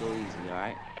 man, just go easy, all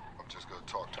right? I'm just gonna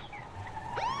talk to him.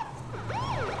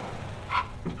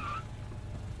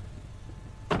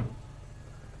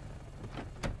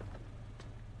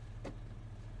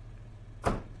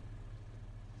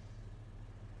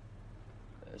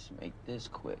 Let's make this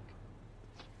quick.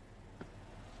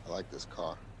 I like this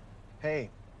car. Hey,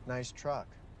 nice truck.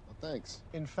 Well, thanks.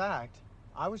 In fact,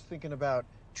 I was thinking about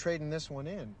trading this one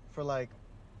in for like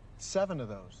 7 of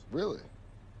those. Really?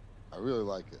 I really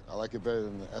like it. I like it better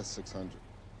than the S600.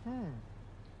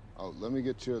 Oh, let me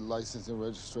get your license and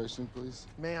registration, please.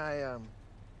 May I,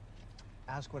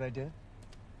 ask what I did?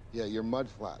 Yeah, your mud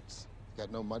flaps.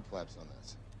 Got no mud flaps on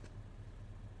this.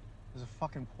 There's a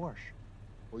fucking Porsche.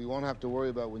 Well, you won't have to worry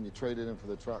about when you trade it in for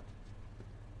the truck.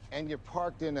 And you're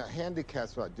parked in a handicap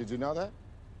spot. Did you know that?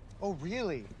 Oh,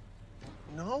 really?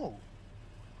 No.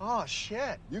 Oh,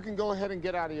 shit. You can go ahead and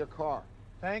get out of your car.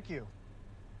 Thank you.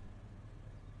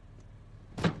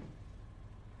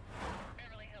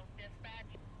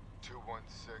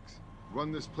 216.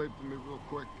 Run this plate for me real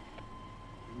quick.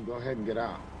 You can go ahead and get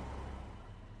out.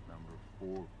 Number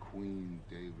 4, Queen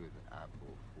David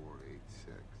Apple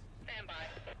 486. Stand by.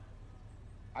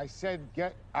 I said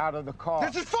get out of the car.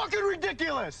 This is fucking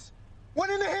ridiculous! When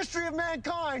in the history of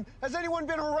mankind has anyone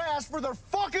been harassed for their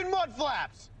fucking mud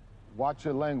flaps? Watch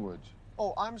your language.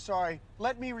 Oh, I'm sorry.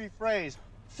 Let me rephrase.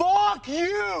 Fuck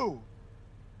you!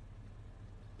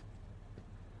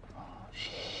 Oh,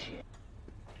 shit.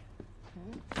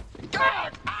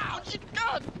 God! Ouch!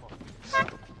 God!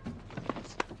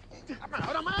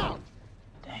 I'm out!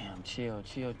 Damn,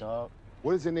 chill, dog.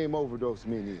 What does the name overdose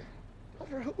mean here?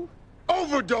 Over who?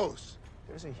 Overdose!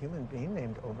 There's a human being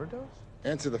named Overdose?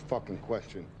 Answer the fucking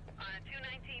question. On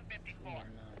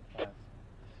 21954.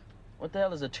 What the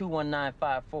hell is a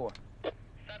 21954?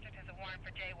 Subject has a warrant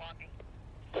for jaywalking.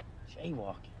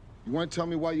 Jaywalking? You want to tell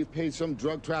me why you paid some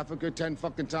drug trafficker 10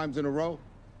 fucking times in a row?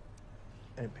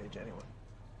 I didn't page anyone.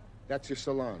 That's your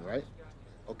salon, right?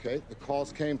 Okay, the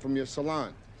calls came from your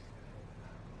salon.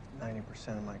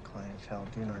 90% of my clientele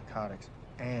do narcotics,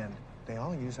 and they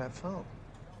all use that phone.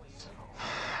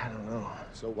 I don't know.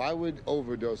 So why would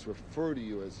Overdose refer to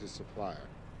you as his supplier?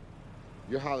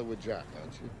 You're Hollywood Jack,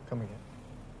 aren't you? Come again.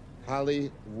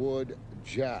 Hollywood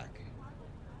Jack.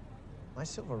 My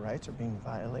civil rights are being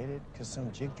violated because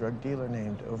some jig drug dealer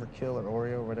named Overkill or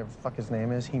Oreo, or whatever the fuck his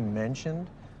name is, he mentioned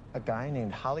a guy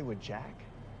named Hollywood Jack.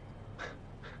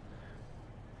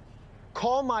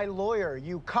 Call my lawyer,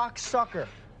 you cocksucker.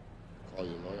 Call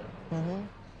your lawyer?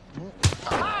 Mm-hmm.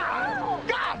 Ah!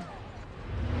 God!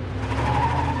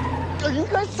 Are you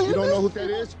guys seeing You don't this? know who that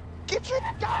is? Get your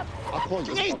God! I'll call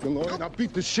your fucking lawyer and I'll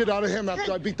beat the shit out of him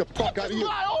after I beat the fuck out of you.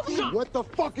 What the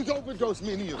fuck is overdose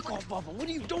mean to you? Fuck off, Bubba. What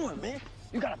are you doing, man?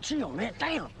 You gotta chill, man.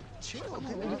 Damn. Chill,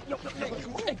 Yo,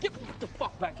 get the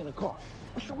fuck back in the car.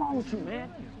 What's wrong with you,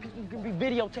 man? You can be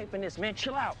videotaping this, man.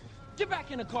 Chill out. Get back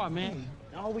in the car, man.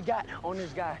 All we got on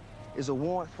this guy is a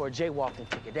warrant for a jaywalking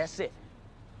ticket. That's it.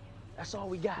 That's all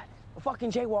we got. A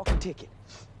fucking jaywalking ticket.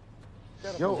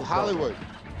 Yo, Hollywood,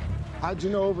 how'd you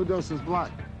know Overdose is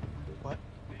black? What?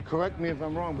 Correct me if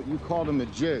I'm wrong, but you called him a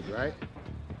jig, right?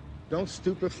 Don't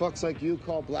stupid fucks like you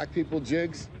call black people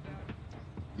jigs?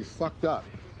 You fucked up.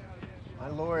 My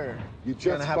lawyer. You just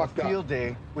gonna have fucked a up. field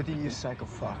day with you psycho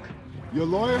fuck. Your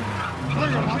lawyer?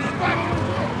 Bring him.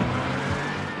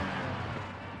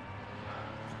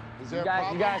 Is there a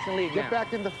problem? You guys can leave Get now.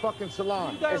 back in the fucking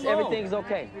salon. Everything's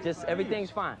okay. Just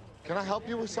everything's fine. Can I help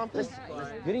you with something?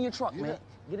 Get in your truck, man.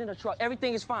 Get in the truck.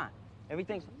 Everything is fine.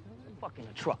 Everything's fucking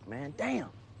the truck, man. Damn.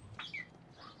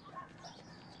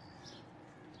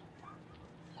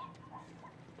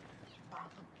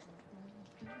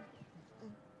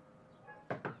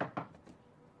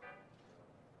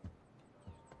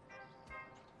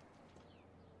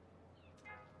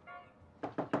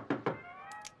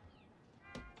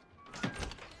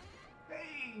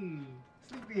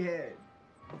 sleepyhead.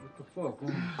 What the fuck,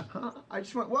 man? Huh? I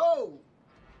just want, whoa!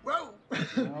 Whoa!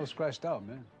 Man, I was scratched out,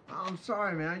 man. I'm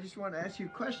sorry, man. I just want to ask you a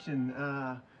question.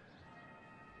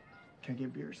 Can I get a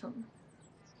beer or something?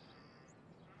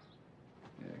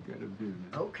 Yeah, get a beer,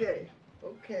 man. Okay.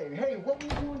 Okay. Hey, what were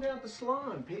you doing down at the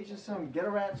salon? Paging some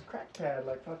get-a-rat's crack pad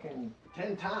like fucking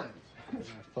 10 times. I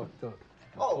fucked up.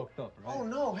 I fucked up, right? Oh,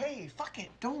 no. Hey, fuck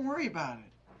it. Don't worry about it.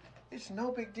 It's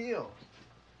no big deal.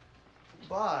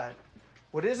 But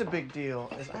what is a big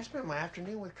deal is I spent my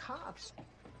afternoon with cops.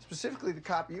 Specifically, the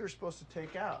cop you were supposed to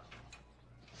take out.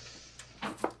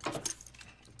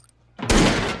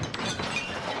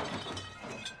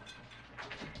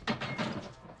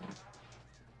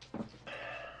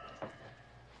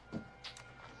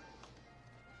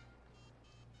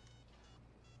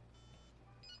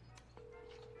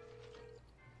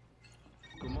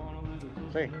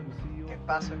 Sí. ¿Qué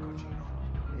pasa, cochino?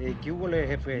 ¿Qué hubo,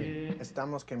 jefe?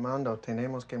 Estamos quemando,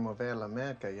 tenemos que mover la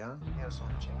merca, ¿ya? Eso,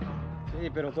 chingón. Sí,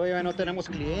 pero todavía no tenemos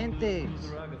clientes.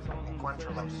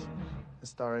 Encuéntralos.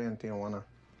 Estaré en Tijuana.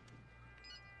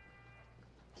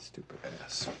 Stupid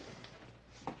ass.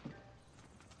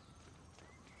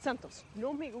 Santos,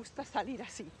 no me gusta salir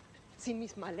así, sin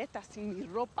mis maletas, sin mi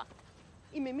ropa.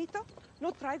 Y Memito,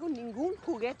 no traigo ningún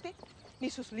juguete, ni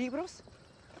sus libros.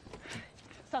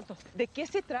 Santos, ¿de qué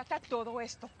se trata todo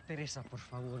esto? Teresa, por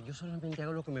favor, yo solamente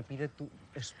hago lo que me pide tu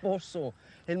esposo.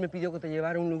 Él me pidió que te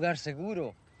llevara a un lugar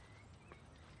seguro.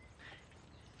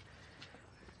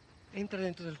 Entra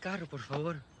dentro del carro, por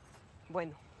favor.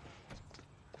 Bueno.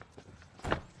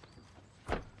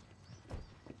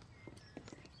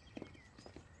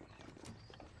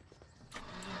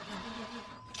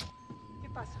 ¿Qué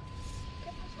pasa?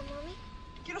 ¿Qué pasa, mami?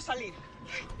 Quiero salir.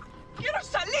 ¡Quiero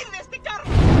salir de este carro!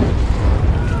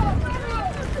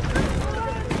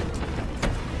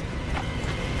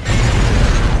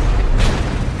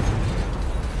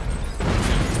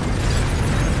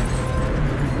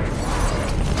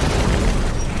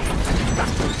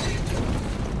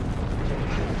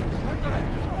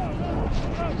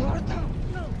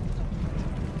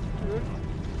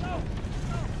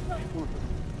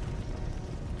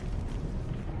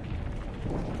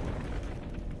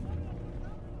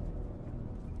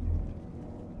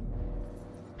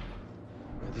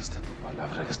 Me diste tu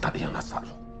palabra que estarían a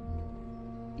salvo.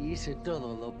 Hice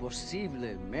todo lo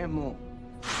posible, Memo.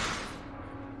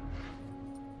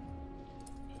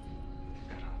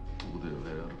 Era tu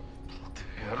deber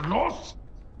protegerlos.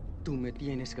 Tú me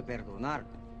tienes que perdonar.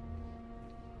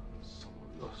 Solo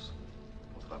Dios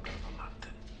podrá perdonarte.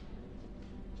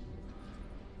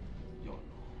 Yo no.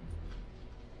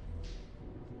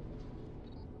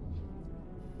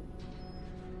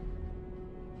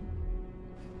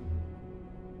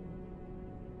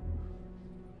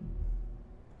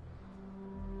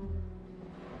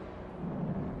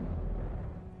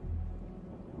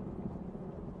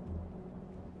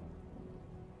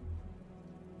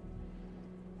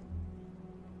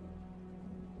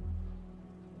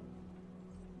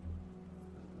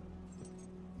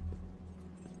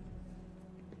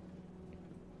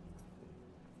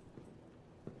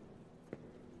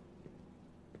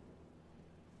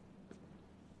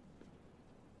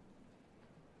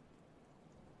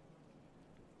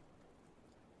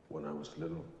 When I was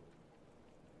little,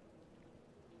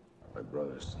 my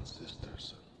brothers and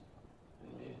sisters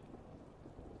and me,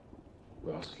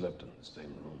 we all slept in the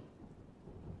same room.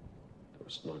 There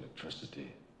was no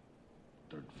electricity,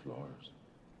 dirt floors.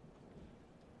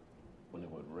 When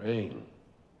it would rain,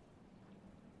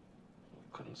 we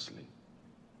couldn't sleep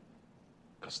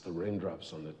because the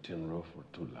raindrops on the tin roof were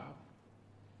too loud.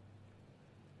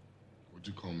 What'd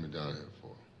you call me down here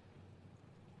for?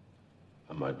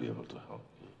 I might be able to help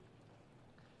you.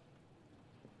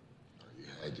 You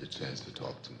had your chance to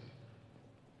talk to me.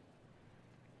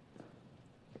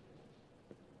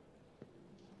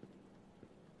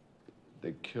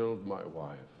 They killed my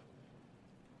wife,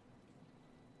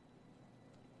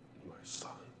 my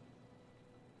son.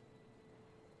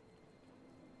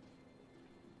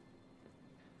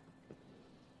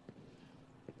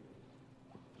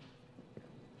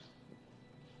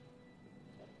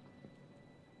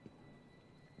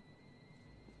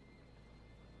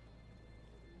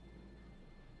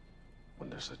 When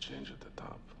there's a change at the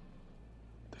top,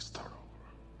 they start over,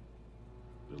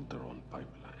 build their own pipeline.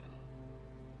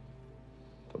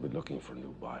 They'll be looking for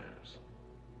new buyers.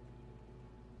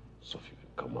 So if you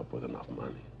can come up with enough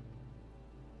money,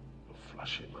 you'll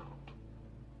flush him out.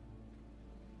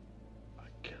 I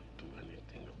can't do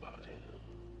anything about him,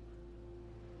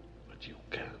 but you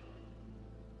can.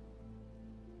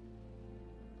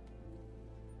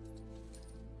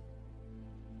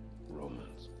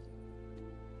 Romance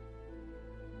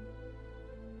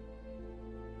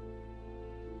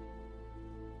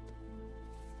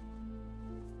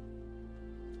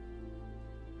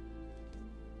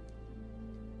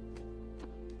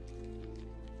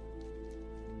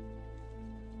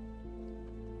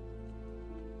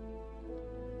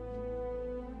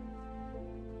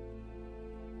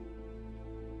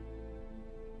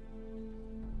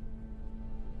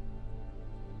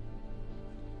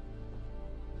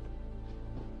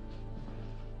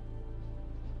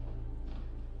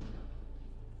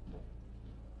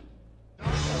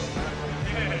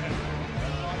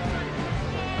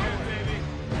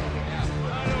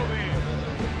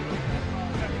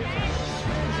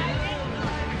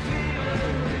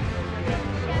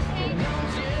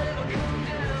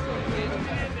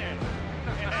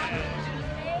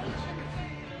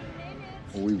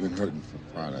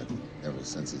ever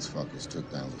since these fuckers took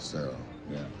down Lucero.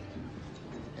 Yeah.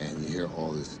 And you hear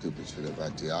all this stupid shit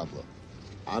about Diablo.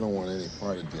 I don't want any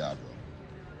part of Diablo.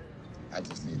 I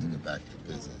just need to get back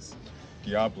to business.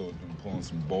 Diablo's been pulling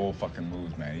some bold fucking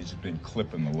moves, man. He's just been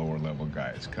clipping the lower level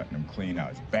guys, cutting them clean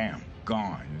out. It's bam,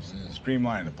 gone. Just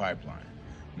streamlining the pipeline.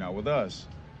 Now with us,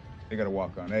 they gotta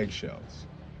walk on eggshells.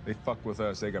 They fuck with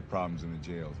us, they got problems in the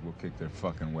jails. We'll kick their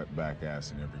fucking wet back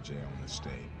ass in every jail in the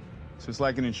state. So it's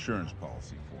like an insurance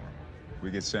policy for them. We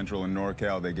get Central and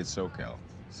NorCal, they get SoCal.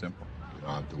 Simple. You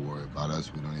don't have to worry about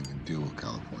us. We don't even deal with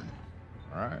California.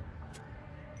 All right.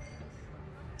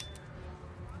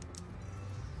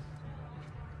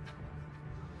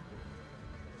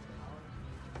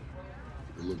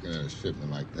 We're looking at a shipment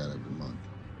like that every month.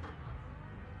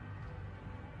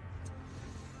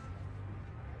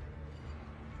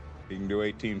 You can do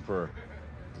 18 per.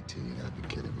 18? You gotta be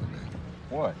kidding me, man.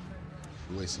 What?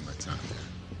 You're wasting my time here.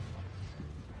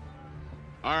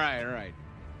 All right.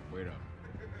 Wait up.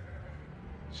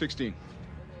 16.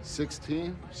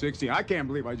 16? 16. I can't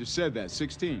believe I just said that.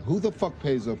 16. Who the fuck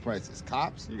pays those prices?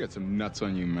 Cops? You got some nuts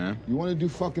on you, man. You want to do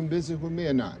fucking business with me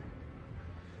or not?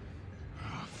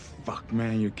 Oh, fuck,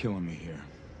 man, you're killing me here.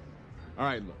 All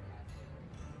right, look.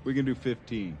 We can do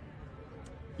 15.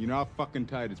 You know how fucking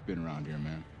tight it's been around here,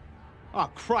 man. Oh,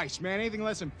 Christ, man. Anything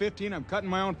less than 15, I'm cutting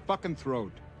my own fucking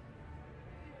throat.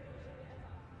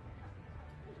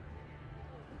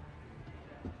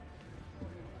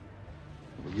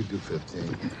 Well, you do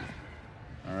 15.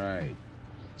 All right.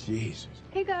 Jesus.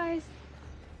 Hey, guys.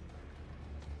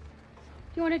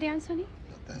 Do you want to dance, honey?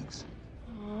 No, thanks.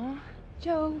 Aw.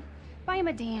 Joe, buy him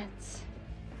a dance.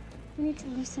 We need to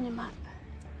loosen him up.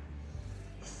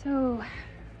 He's so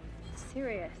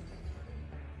serious.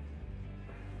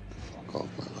 Fuck off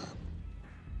my lap.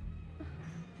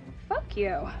 Fuck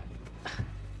you.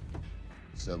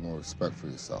 Just have more respect for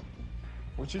yourself.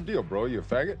 What's your deal, bro? You a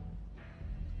faggot?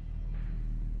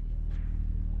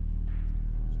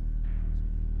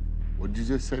 What did you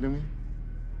just say to me?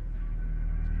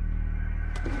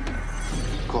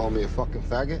 Call me a fucking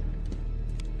faggot?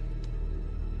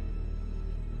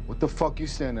 What the fuck you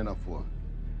standing up for?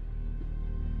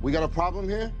 We got a problem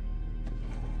here?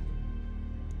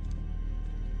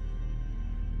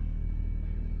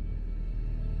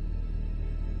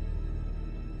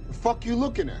 The fuck you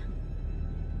looking at?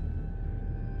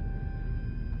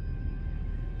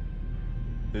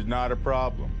 There's not a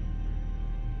problem.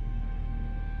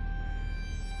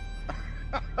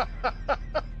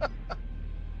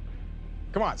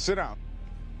 Come on, sit down.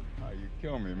 Oh, you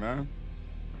kill me, man.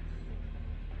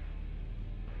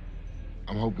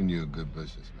 I'm hoping you're a good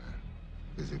businessman.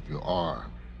 Because if you are,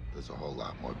 there's a whole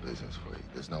lot more business for you.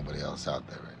 There's nobody else out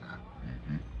there right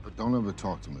now. But don't ever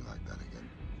talk to me like that again.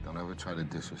 Don't ever try to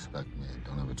disrespect me, and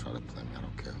don't ever try to play me. I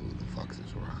don't care who the fuck is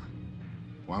around.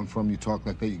 Where I'm from, you talk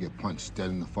like that, you get punched dead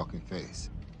in the fucking face.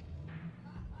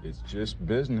 It's just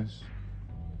business.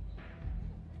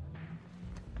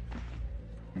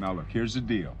 Now look, here's the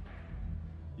deal.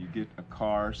 You get a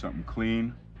car, something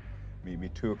clean. Meet me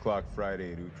 2 o'clock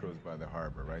Friday at Utro's by the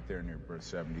harbor, right there near berth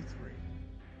 73.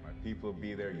 My people will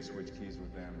be there, you switch keys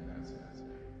with them, and that's it.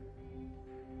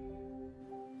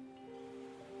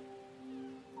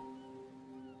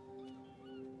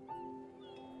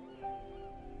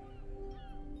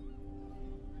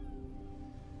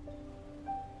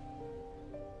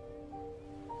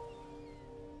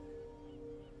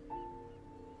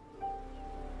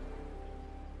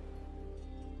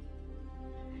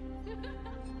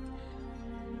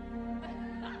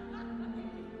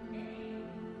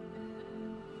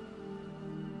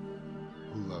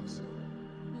 Who loves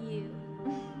you? You.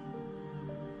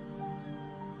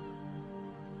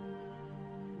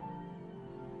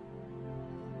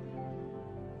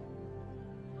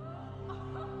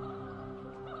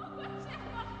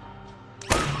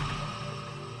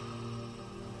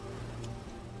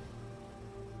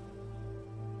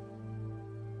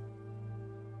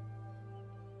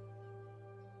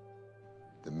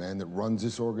 The man that runs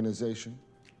this organization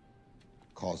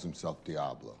calls himself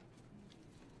Diablo.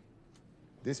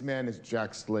 This man is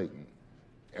Jack Slayton.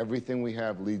 Everything we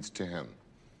have leads to him.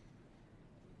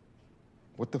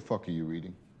 What the fuck are you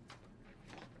reading?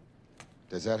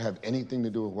 Does that have anything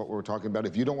to do with what we're talking about?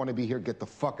 If you don't want to be here, get the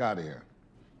fuck out of here.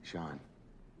 Sean,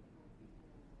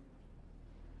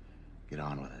 get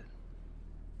on with it.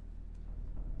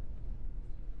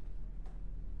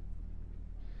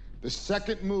 The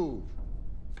second move,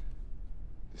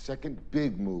 the second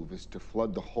big move is to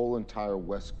flood the whole entire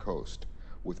West Coast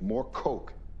with more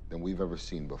coke than we've ever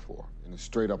seen before in a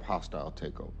straight-up hostile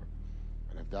takeover.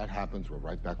 And if that happens, we're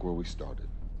right back where we started.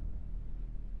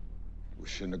 We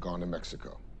shouldn't have gone to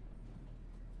Mexico.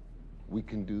 We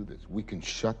can do this. We can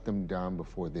shut them down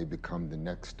before they become the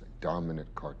next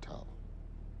dominant cartel.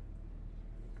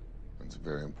 It's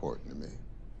very important to me.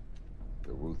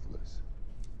 They're ruthless.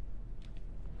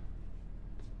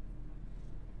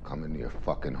 Come into your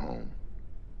fucking home.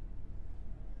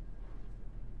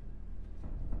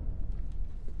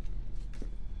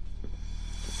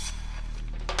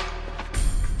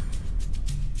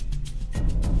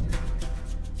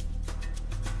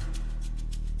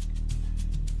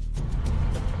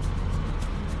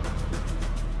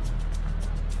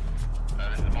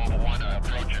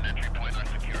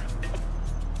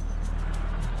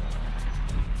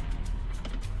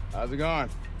 How's it going?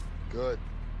 Good.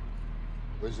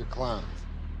 Where's your clowns?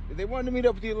 They wanted to meet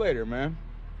up with you later, man.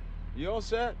 You all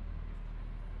set?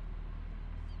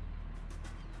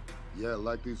 Yeah, I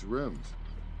like these rims.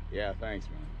 Yeah, thanks,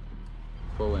 man.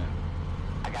 Pull in.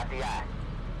 I got the eye.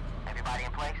 Everybody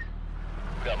in place?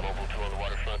 We got mobile 2 on the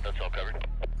waterfront. That's all covered.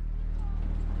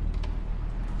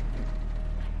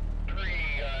 3,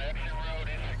 exit road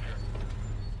is secure.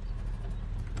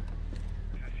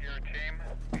 Is this your team?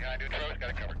 Behind Utro's got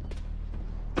it covered.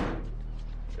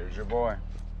 There's your boy.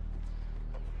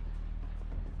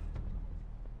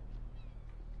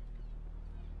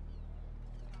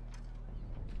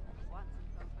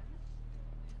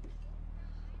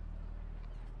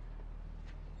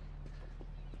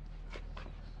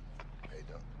 Hey,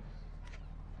 Doug.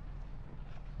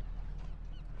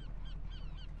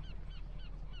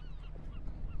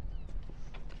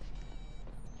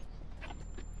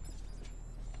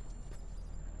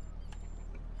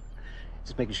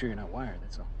 Just making sure you're not wired,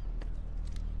 that's all.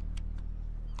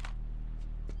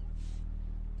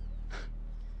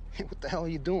 Hey, what the hell are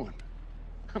you doing?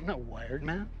 I'm not wired,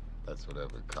 man. That's what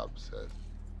every cop said.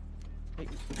 Hey,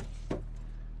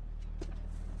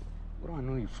 where do I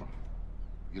know you from?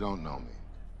 You don't know me.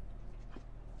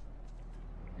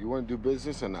 You want to do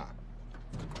business or not?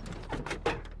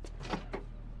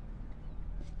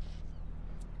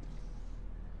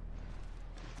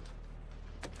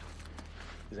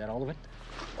 Is that all of it?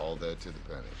 All there to the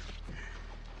penny.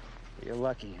 You're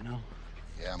lucky, you know?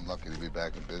 Yeah, I'm lucky to be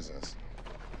back in business.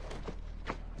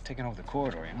 You're taking over the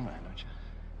corridor, you know that, don't you?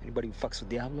 Anybody who fucks with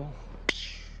Diablo?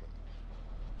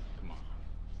 Come on.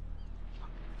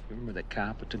 You remember that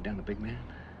cop who took down the big man?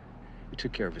 He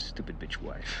took care of his stupid bitch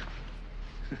wife.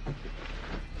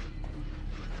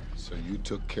 So you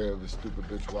took care of his stupid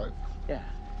bitch wife? Yeah.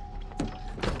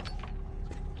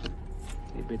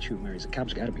 Hey, bitch who marries a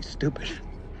cop's gotta be stupid.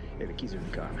 Hey, the keys are in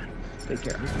the car, man. Take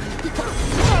care, huh?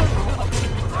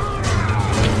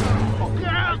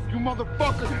 Yeah, you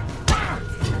motherfucker!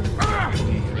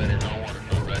 Red is on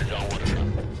waterfront. Red is on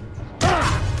waterfront.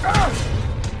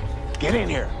 Get in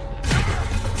here.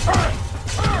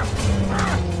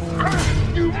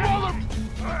 You mother...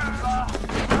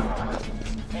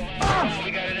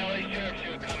 We got an LA sheriff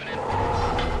suit coming in.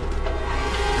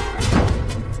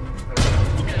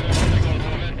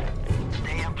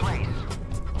 Stay in place.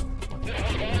 This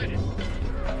one's mine.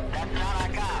 That's not our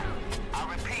guy. I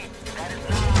repeat, that is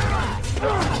not our guy.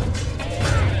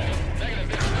 Negative,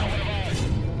 this is not one of ours.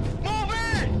 Move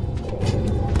in!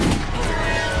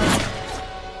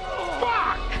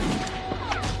 Fuck!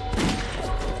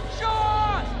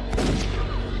 Sean!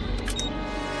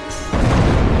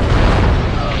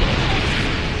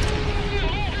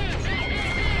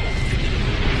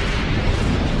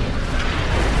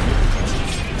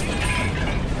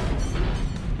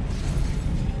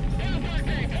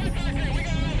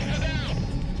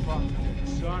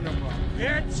 Son of a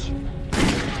bitch!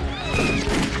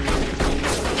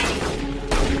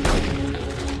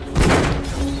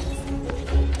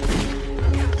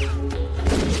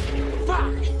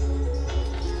 Fuck!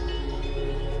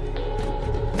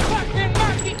 Fucking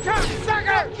monkey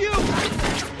cocksucker! Fuck you!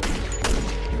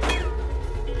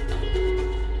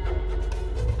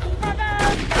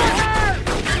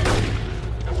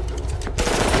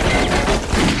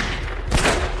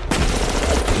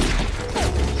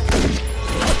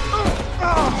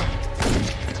 Ah!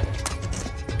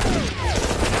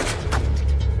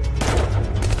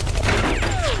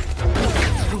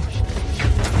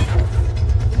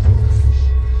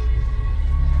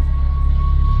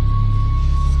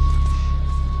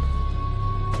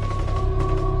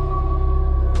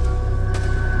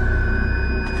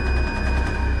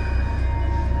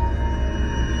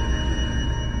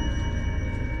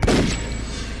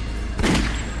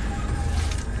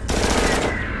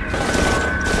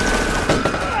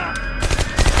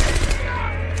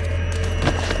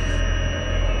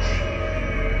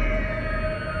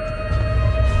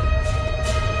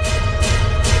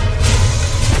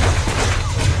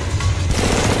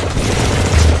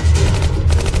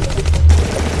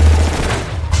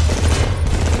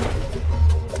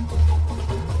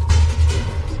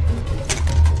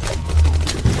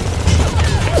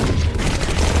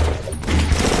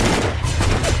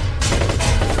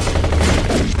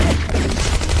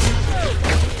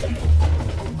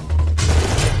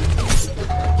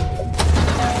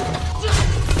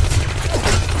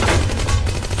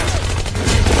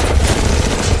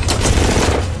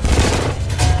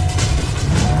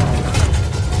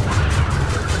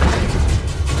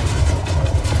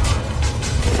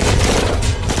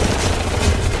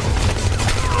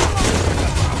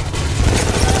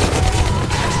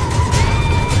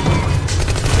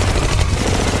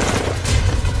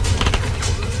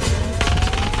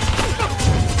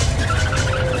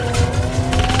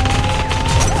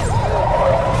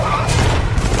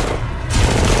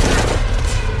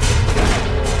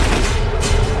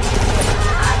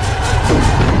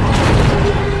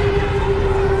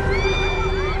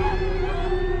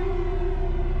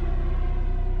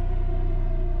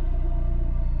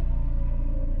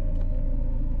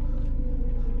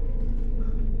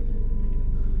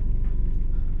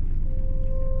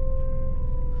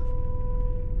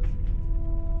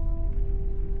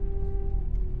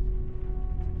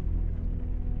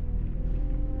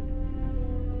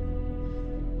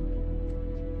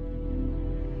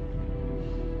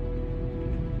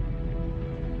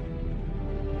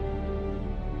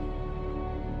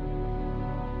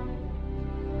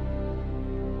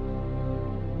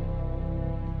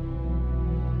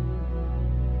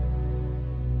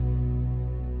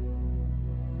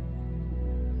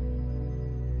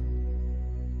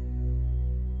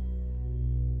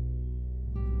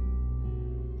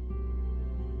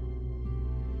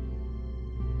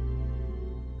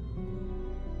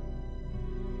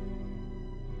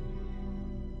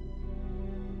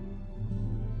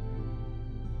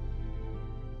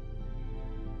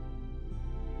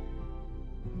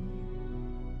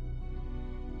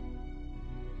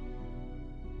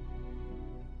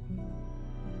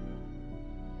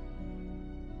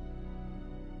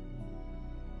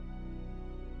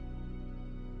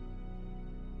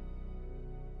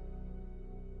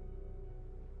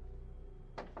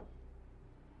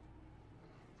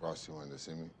 Frost, you wanted to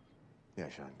see me? Yeah,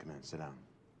 Sean, come in, sit down.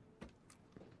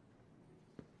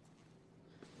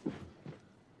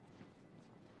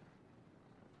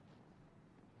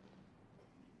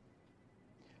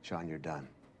 Sean, you're done.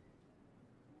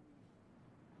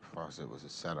 Frost, it was a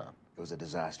setup. It was a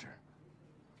disaster.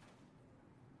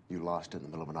 You lost it in the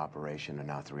middle of an operation, and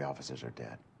now 3 officers are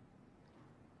dead.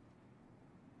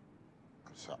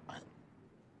 I'm sorry.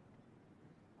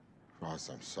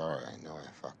 Frost, I'm sorry. I know I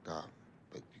fucked up.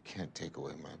 But you can't take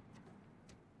away my...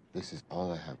 This is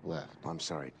all I have left. I'm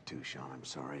sorry, too, Sean. I'm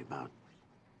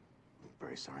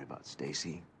very sorry about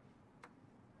Stacy.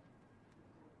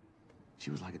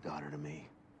 She was like a daughter to me.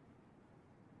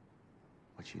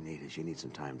 What you need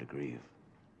some time to grieve.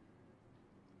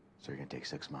 So you're gonna take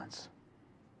 6 months.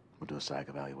 We'll do a psych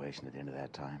evaluation at the end of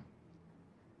that time.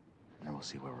 And then we'll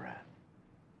see where we're at.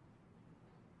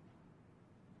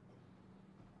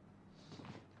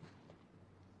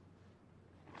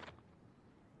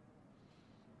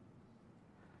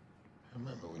 I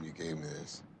remember when you gave me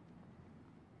this.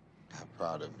 How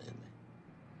proud it made me.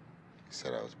 You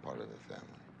said I was part of the family.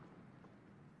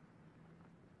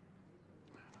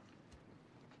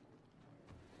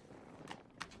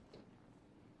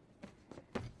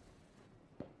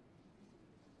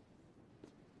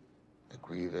 I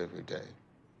grieve every day.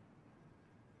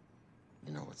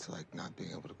 You know, it's like not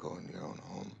being able to go into your own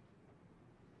home.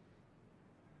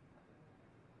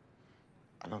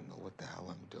 I don't know what the hell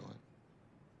I'm doing.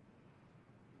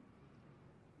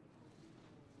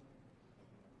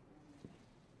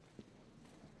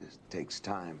 This takes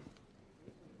time.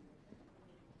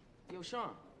 Yo, Sean.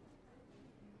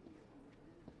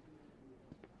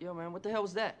 Yo, man, what the hell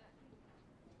was that?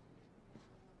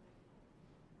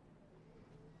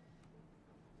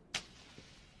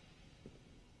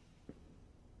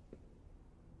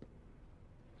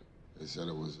 They said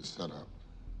it was a setup.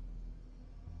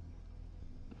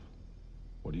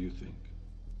 What do you think?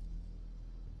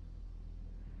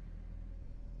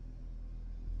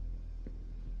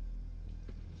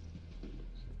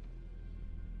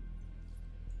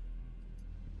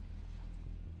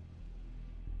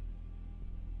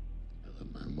 I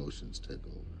let my emotions take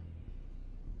over.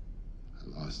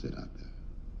 I lost it out there.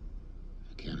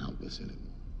 I can't help this anymore.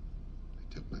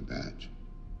 They took my badge.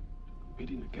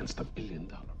 Competing against $1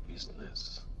 billion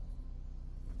business.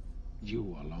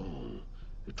 You alone.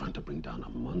 You're trying to bring down a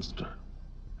monster.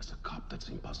 As a cop, that's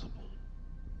impossible.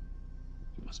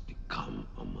 You must become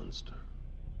a monster.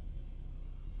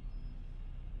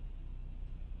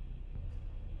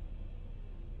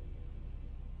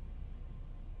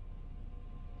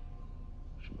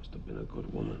 She must have been a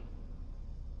good woman.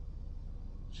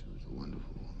 She was a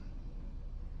wonderful woman.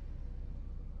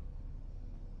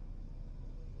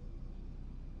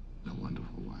 A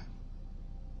wonderful wife.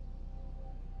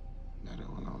 Met her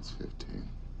when I was 15.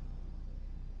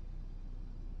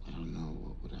 I don't know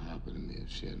what would have happened to me if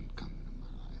she hadn't come into my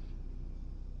life.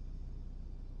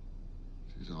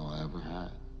 She's all I ever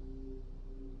had.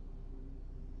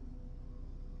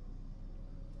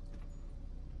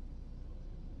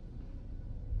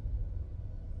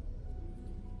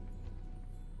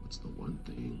 What's the one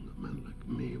thing a man like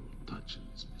me will touch in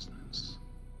this business?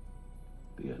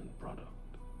 The end product.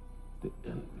 The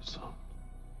end result.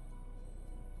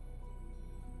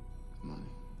 The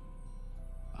money.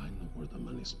 I know where the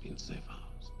money's being safe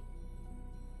housed.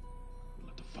 We'll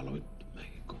have to follow it to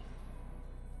Mexico.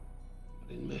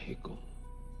 But in Mexico,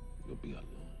 you'll be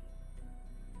alone.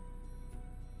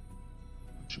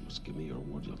 But you must give me your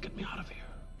word you'll get me out of here.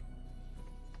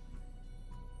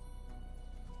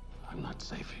 I'm not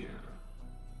safe here.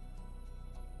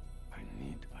 I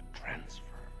need a transfer.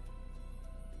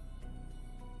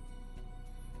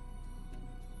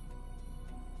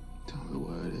 Tell me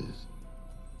where it is.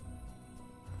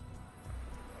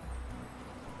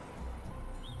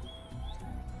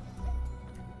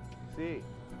 Sí.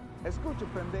 Escucha,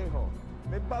 pendejo.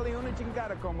 Me vale una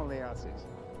chingada como le haces.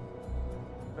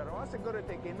 Pero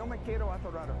asegúrate que no me quiero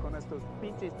atorar con estos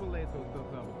pinches boletos del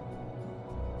club.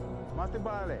 Más te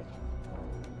vale.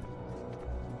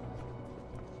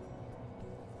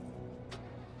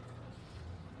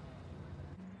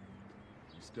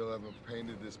 You still haven't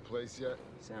painted this place yet?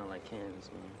 Sound like Kansas,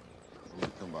 man.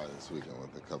 We'll come by this weekend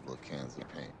with a couple of cans of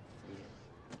paint.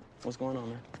 Yeah. What's going on,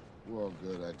 man? We're all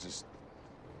good. I just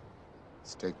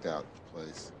staked out the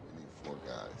place. We need 4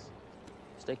 guys.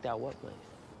 Staked out what place?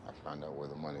 I found out where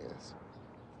the money is.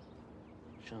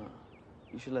 Sean,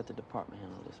 you should let the department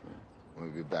handle this, man. We'll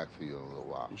be back for you in a little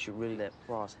while. You should really let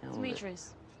Frost handle it.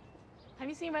 Demetrius, have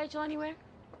you seen Rachel anywhere?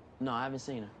 No, I haven't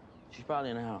seen her. She's probably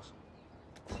in the house.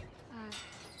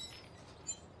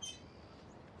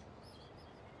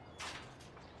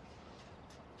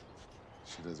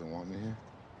 doesn't want me here?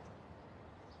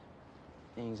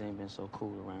 Things ain't been so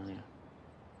cool around here.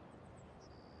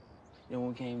 You know when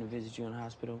we came to visit you in the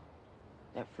hospital?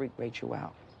 That freak raped you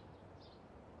out.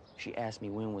 She asked me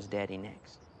when was Daddy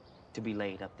next to be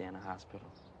laid up there in the hospital.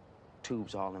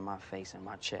 Tubes all in my face and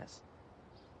my chest.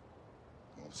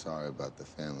 I'm sorry about the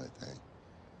family thing.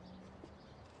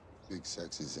 Big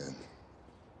Sexy's in.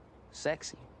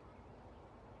 Sexy?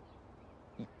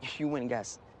 You went and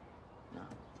got... No,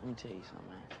 let me tell you something,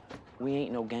 man. We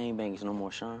ain't no gangbangers no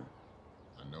more, Sean.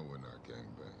 I know we're not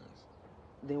gangbangers.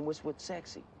 Then what's with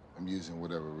sexy? I'm using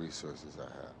whatever resources I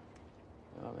have.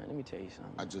 Oh, man, let me tell you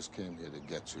something. I just came here to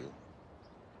get you.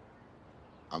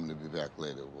 I'm gonna be back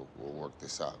later. We'll work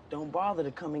this out. Don't bother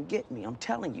to come and get me. I'm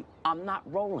telling you, I'm not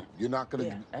rolling. You're not gonna...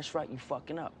 Yeah, that's right, you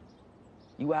fucking up.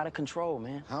 You out of control,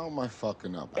 man. How am I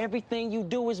fucking up? Everything you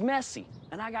do is messy,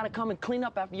 and I gotta come and clean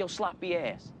up after your sloppy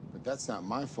ass. But that's not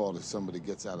my fault if somebody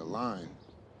gets out of line.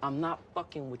 I'm not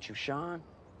fucking with you, Sean.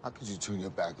 How could you turn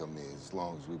your back on me as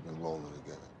long as we've been rolling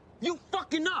together? You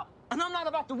fucking up, and I'm not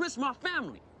about to risk my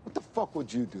family. What the fuck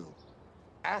would you do?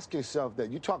 Ask yourself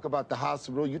that. You talk about the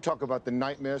hospital, you talk about the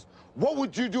nightmares. What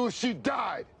would you do if she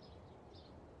died?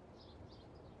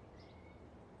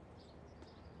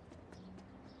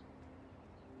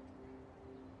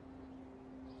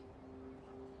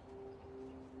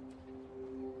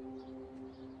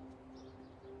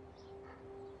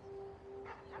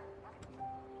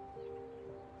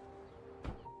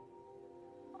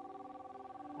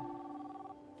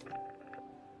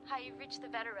 Hi, you've reached the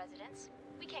Vetter residence.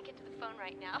 We can't get to the phone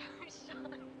right now. Sean,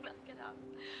 knock it off.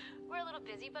 We're a little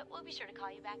busy, but we'll be sure to call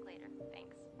you back later.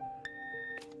 Thanks.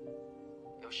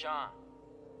 Yo, Sean,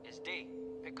 it's D.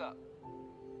 Pick up.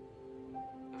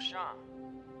 Yo, Sean.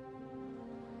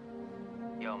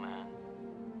 Yo, man,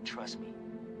 trust me.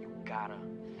 You gotta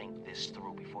think this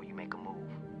through before you make a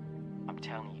move. I'm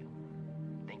telling you,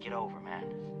 think it over, man.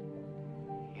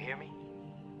 You hear me?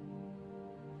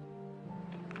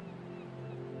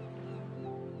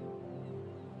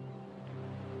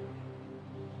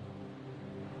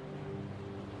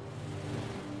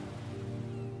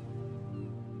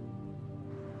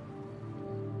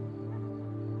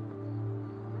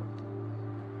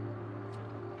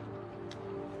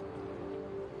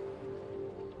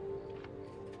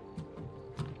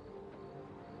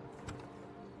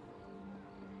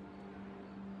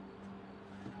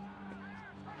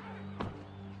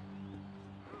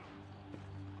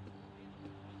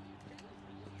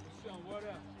 What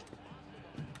up?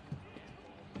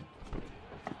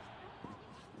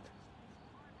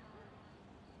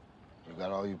 You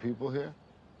got all your people here?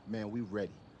 Man, we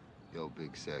ready. Yo,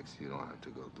 Big Sex, you don't have to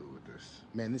go through with this.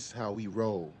 Man, this is how we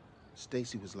roll.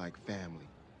 Stacy was like family.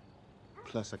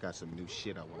 Plus, I got some new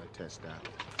shit I want to test out.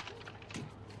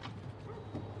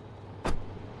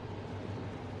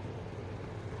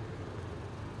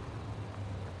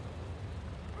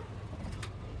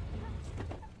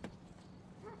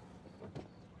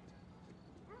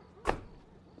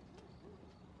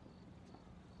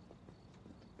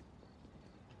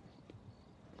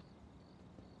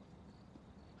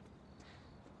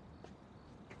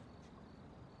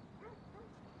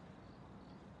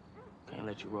 Can't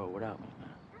let you roll without me, man.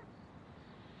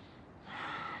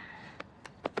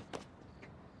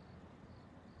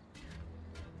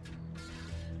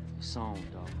 Song,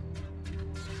 dog.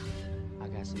 I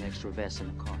got some extra vests in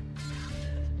the car.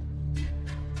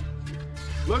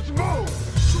 Let's move!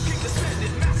 King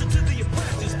descended, master to the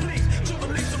apprentice, please. To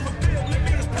release and reveal,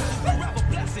 living his past forever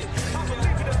blessed. I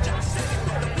believe it as John said it,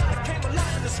 word of life came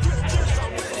alive in the scriptures.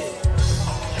 I'm with it.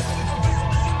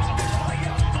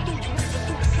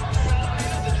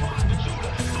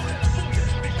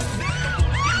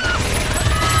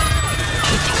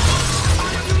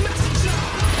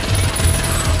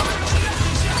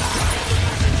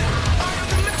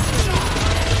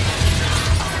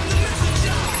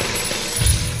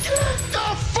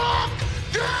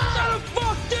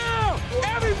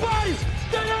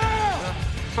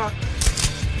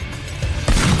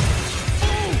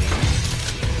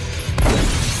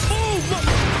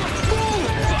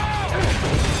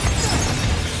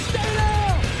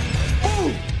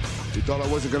 You thought I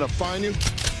wasn't gonna find you?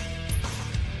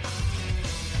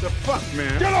 The fuck,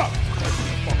 man? Get up!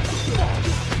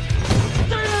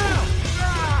 Stay down!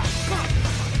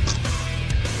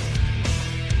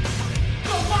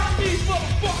 Go watch these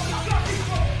motherfuckers! Watch these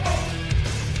motherfuckers!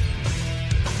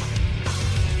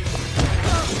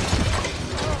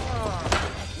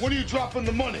 When are you dropping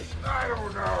the money? I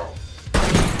don't know.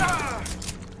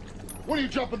 When are you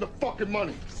dropping the fucking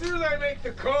money? As soon as I make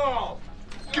the call.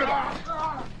 Get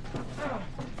up!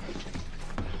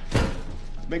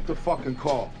 Make the fucking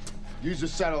call. Use your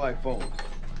satellite phone.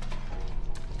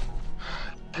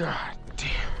 God damn.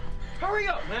 Hurry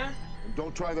up, man. And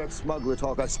don't try that smuggler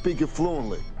talk. I speak it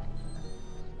fluently.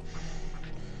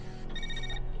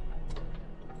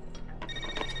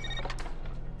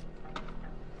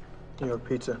 New York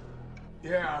pizza.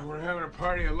 Yeah, we're having a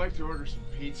party. I'd like to order some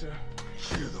pizza.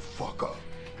 Cheer the fuck up.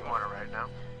 You want it right now?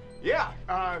 Yeah,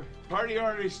 party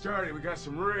already started. We got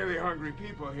some really hungry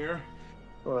people here.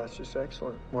 Well, that's just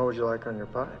excellent. What would you like on your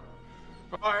pie?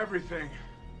 Oh, everything.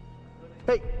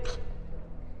 Hey!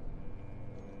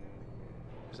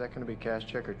 Is that going to be cash,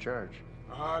 check, or charge?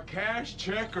 Cash,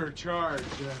 check, or charge?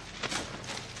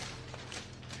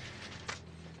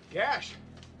 Cash.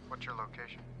 What's your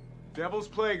location? Devil's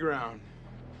Playground.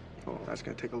 Oh, that's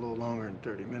going to take a little longer than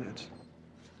 30 minutes.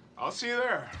 I'll see you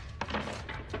there.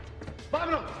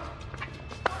 Vámonos!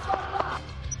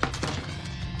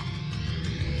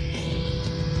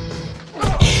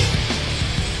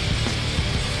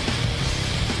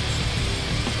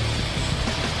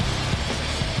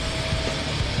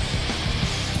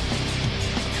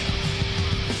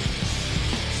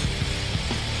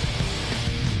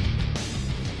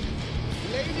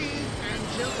 Ladies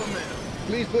and gentlemen,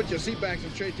 please put your seatbacks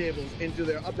and tray tables into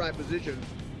their upright position.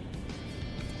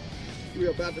 We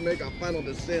are about to make our final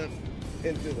descent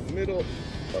into the middle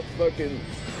of fucking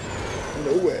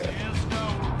nowhere.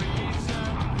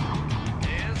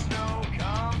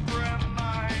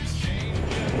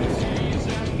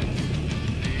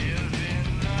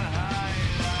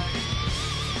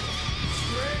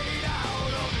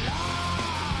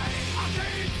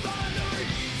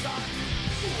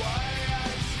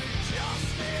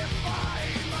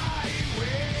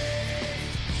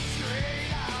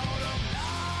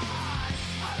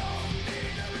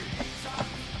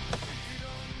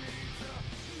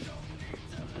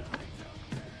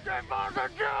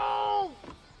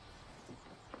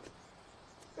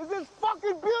 Is this fucking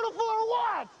beautiful or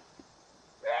what?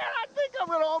 Man, I think I'm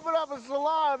gonna open up a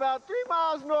salon about 3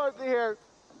 miles north of here.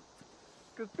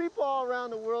 Because people all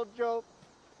around the world, Joe,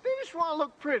 they just want to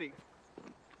look pretty.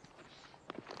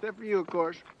 Except for you, of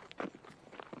course.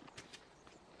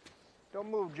 Don't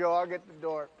move, Joe. I'll get the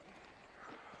door.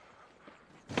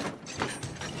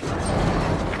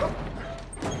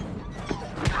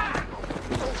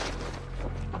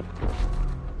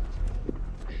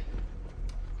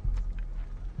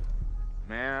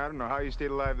 Man, I don't know how you stayed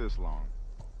alive this long.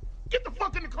 Get the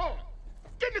fuck in the car!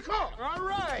 Get in the car! All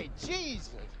right, Jesus.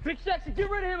 Big Sexy, get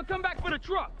rid of him and come back for the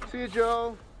truck. See you,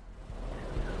 Joe.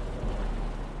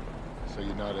 So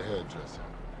you're not a hairdresser?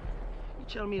 You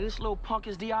telling me this little punk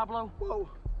is Diablo? Whoa,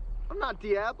 I'm not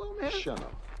Diablo, man. Shut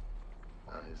up.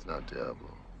 He's not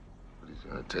Diablo, but he's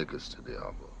gonna take us to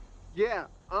Diablo. Yeah,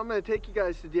 I'm gonna take you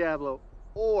guys to Diablo.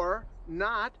 Or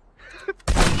not.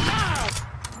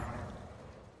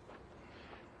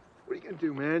 What are you gonna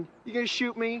do, man? You gonna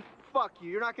shoot me? Fuck you.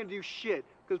 You're not gonna do shit.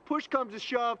 Because push comes to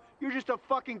shove, you're just a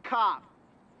fucking cop.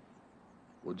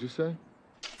 What'd you say?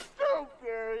 Don't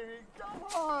bury me. Come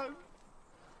on.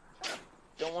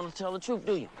 Don't want to tell the truth,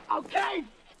 do you? Okay,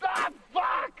 stop.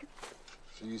 Fuck.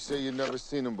 So you say you never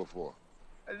seen him before?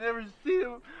 I never seen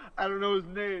him. I don't know his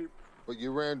name. But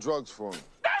you ran drugs for him?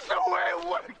 That's the way it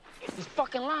works. He's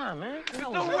fucking lying, man. That's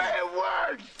the way it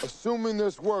works. Assuming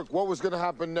this worked, what was gonna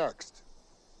happen next?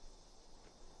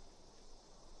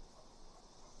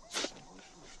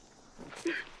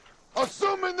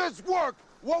 Assuming this worked,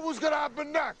 what was gonna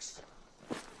happen next?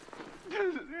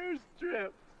 There's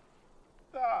Strip.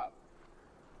 Stop.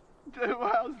 10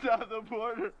 miles down the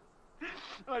border.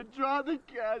 I draw the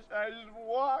cash, I just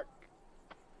walk.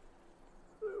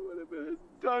 It would have been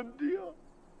a done deal.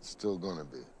 Still gonna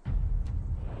be.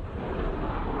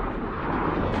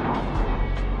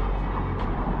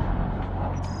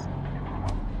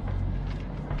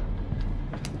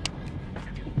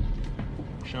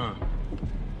 Sean,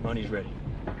 money's ready.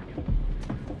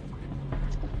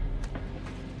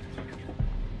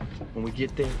 When we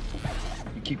get there,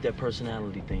 you keep that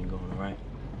personality thing going, all right?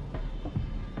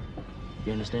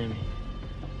 You understand me?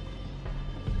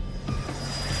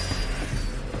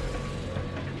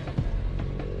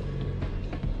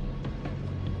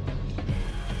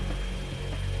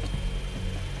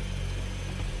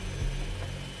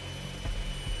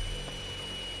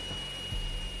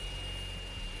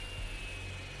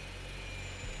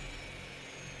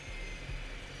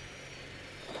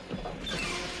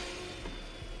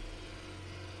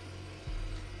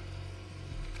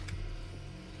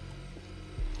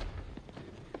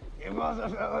 ¿Qué pasa,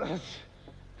 fellas?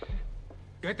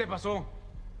 ¿Qué te pasó?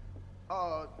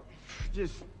 Oh,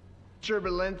 just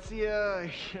turbulencia,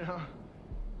 you know.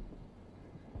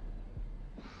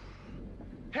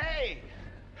 Hey!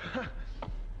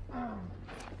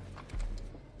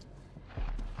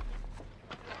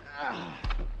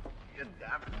 Get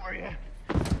that for you.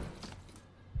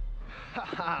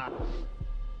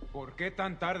 ¿Por qué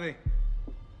tan tarde?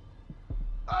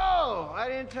 Oh, I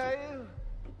didn't tell you.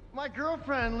 My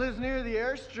girlfriend lives near the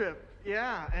airstrip.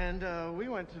 Yeah, and we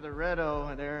went to the Red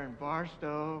O there in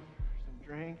Barstow for some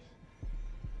drinks,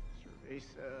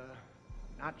 cerveza,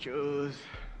 nachos,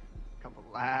 a couple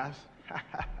laughs.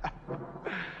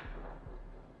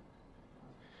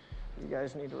 You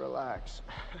guys need to relax.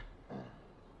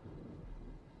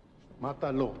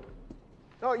 Mátalo.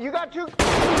 No, you got to.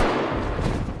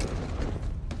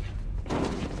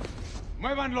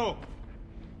 ¡Muévanlo!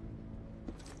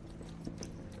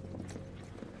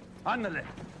 Ándale.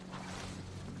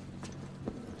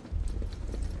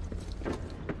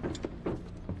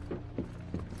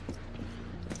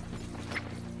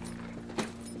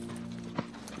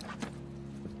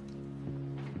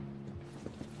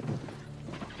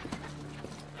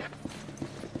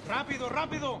 ¡Rápido,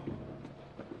 rápido!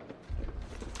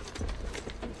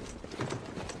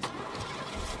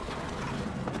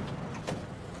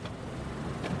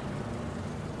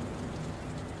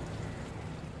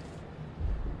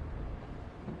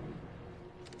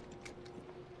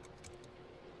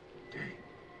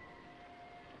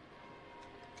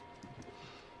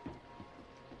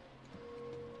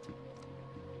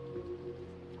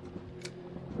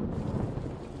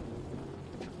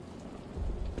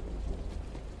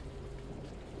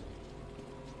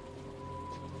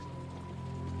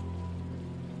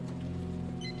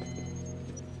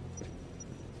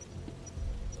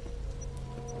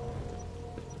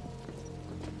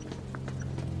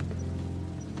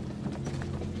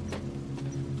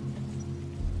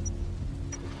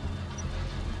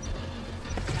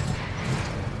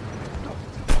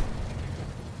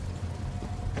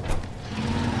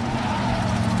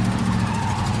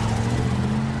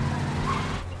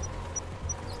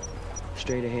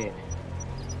 Straight ahead.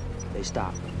 They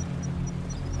stop.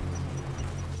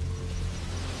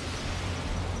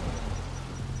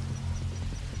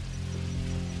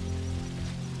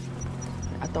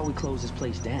 I thought we closed this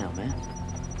place down, man.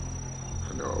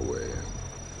 I know our way in.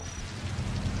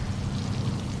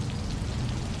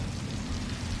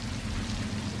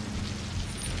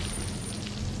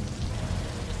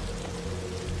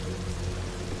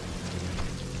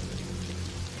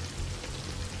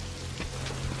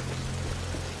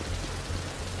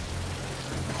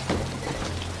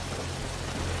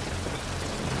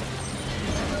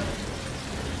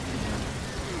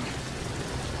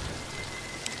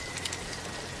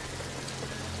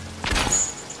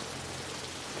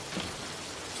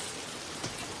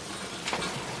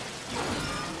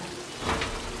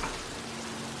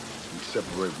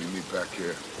 Separate, we meet back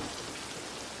here.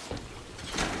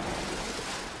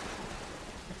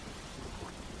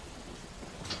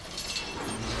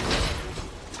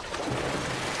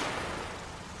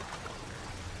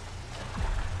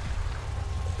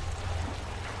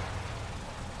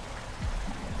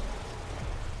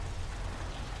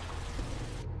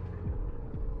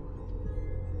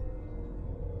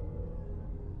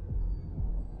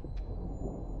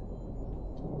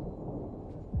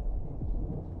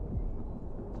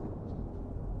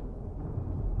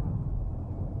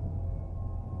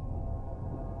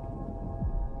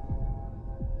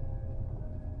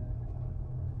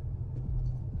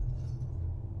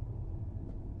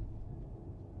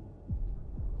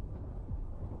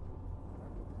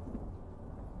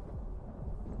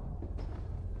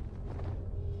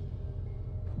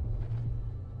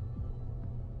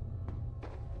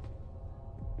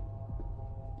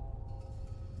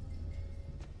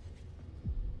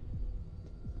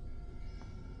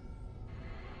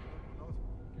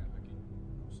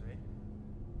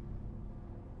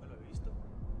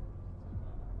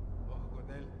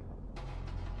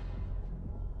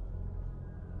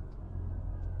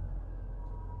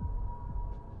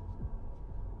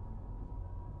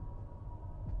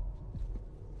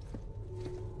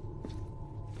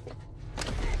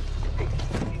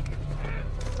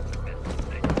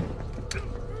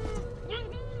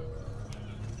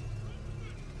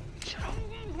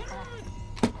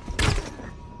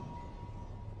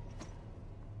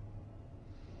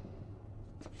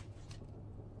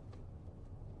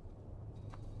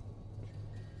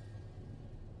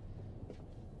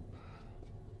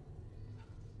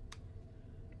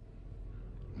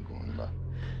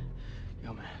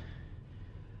 Yo, man.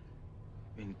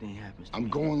 If anything happens to I'm me,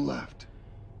 going left.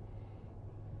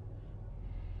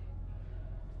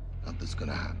 Nothing's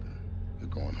gonna happen. You're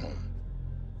going home.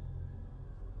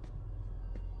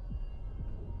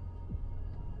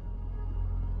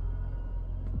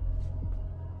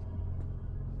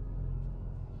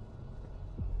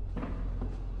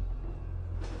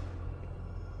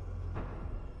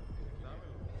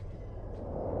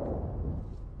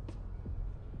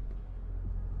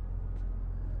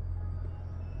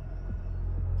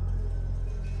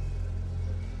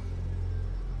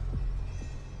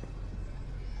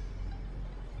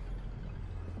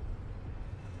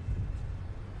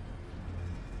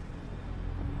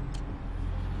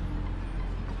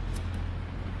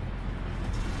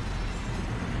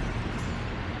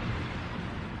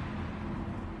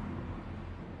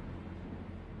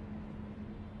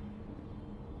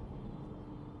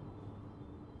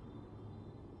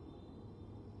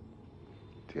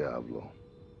 Diablo.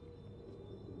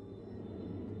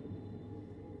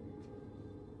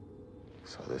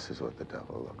 So this is what the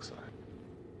devil looks like.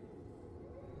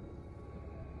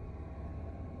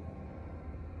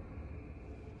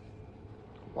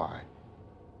 Why?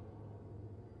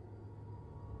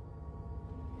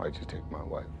 Why'd you take my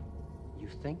wife? You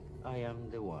think I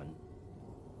am the one?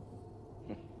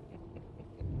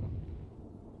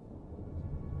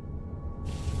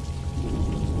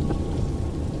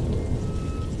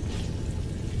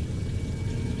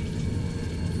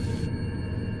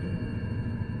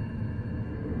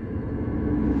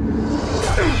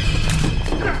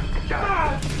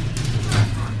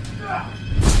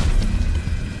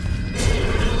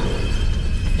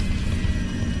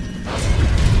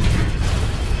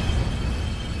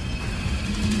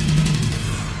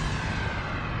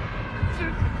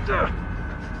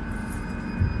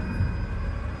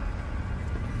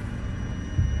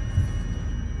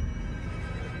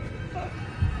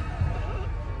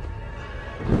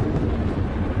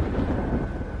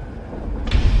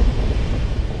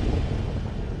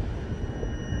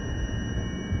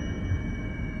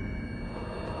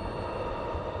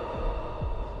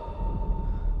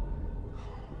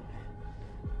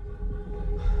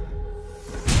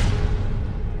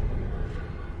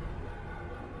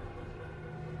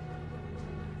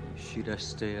 Should I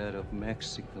stay out of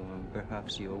Mexico and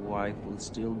perhaps your wife will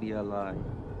still be alive?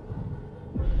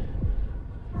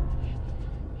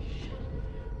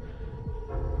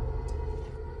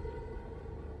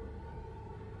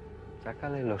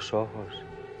 Sácale los ojos.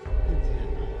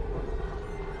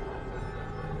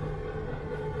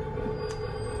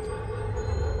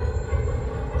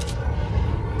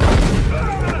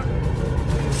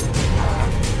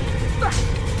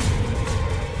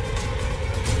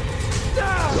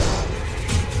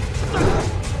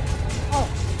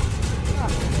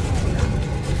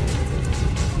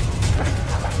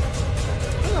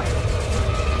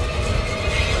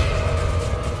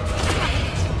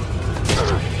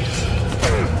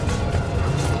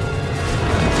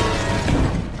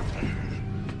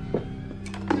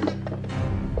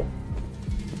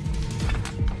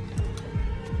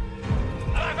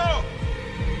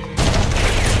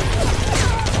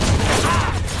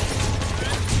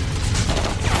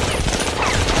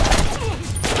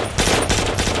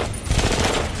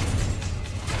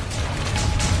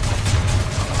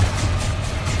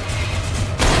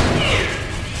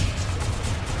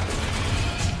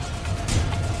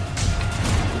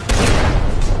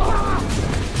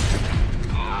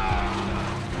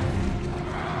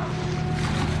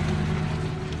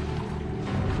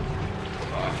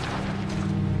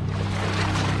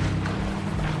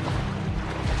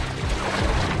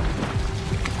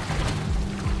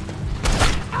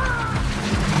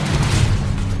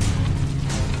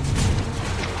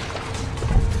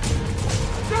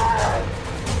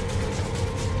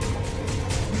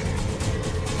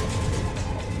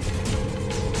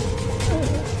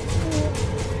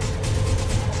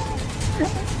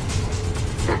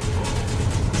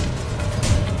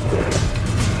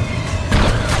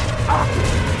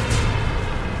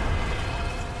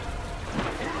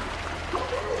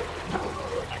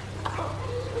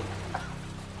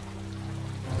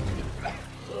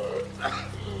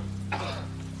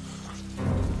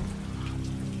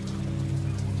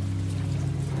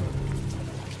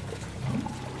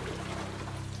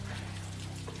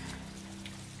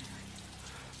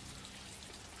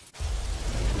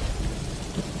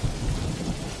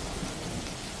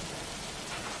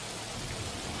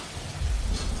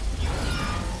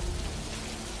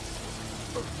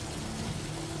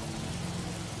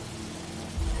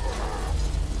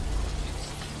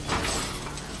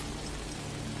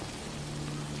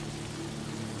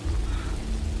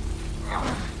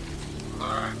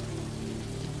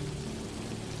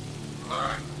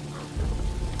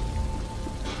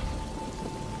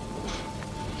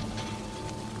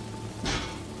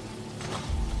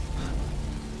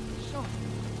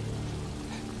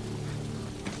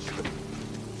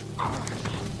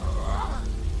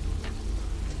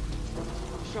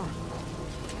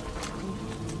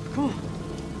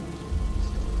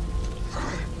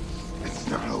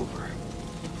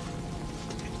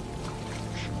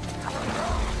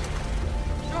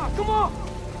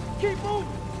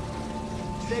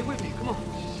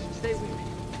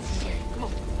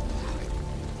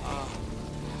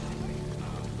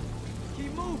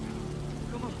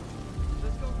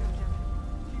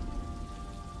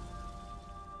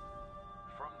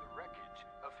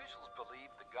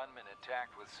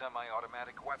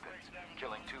 Semi-automatic weapons,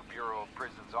 killing 2 Bureau of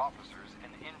Prisons officers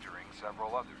and injuring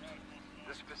several others.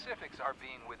 The specifics are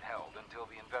being withheld until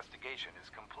the investigation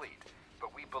is complete,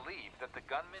 but we believe that the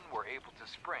gunmen were able to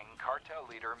spring cartel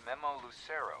leader Memo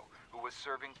Lucero, who was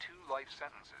serving 2 life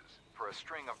sentences for a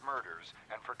string of murders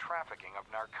and for trafficking of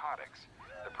narcotics.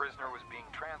 The prisoner was being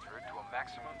transferred to a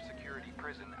maximum security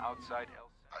prison outside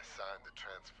El... I signed the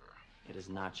transfer. It is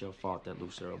not your fault that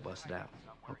Lucero busted out,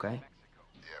 okay?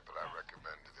 Yeah, but I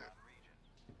recommended it.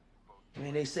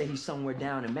 Man, they say he's somewhere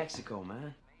down in Mexico,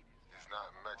 man. He's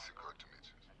not in Mexico,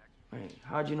 Demetrius. Hey,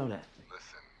 how'd you know that?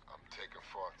 Listen, I'm taking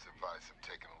Falk's advice. I'm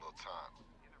taking a little time.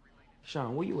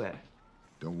 Sean, where you at?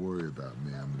 Don't worry about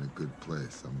me. I'm in a good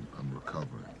place. I'm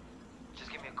recovering.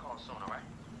 Just give me a call soon, all right?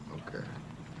 Okay.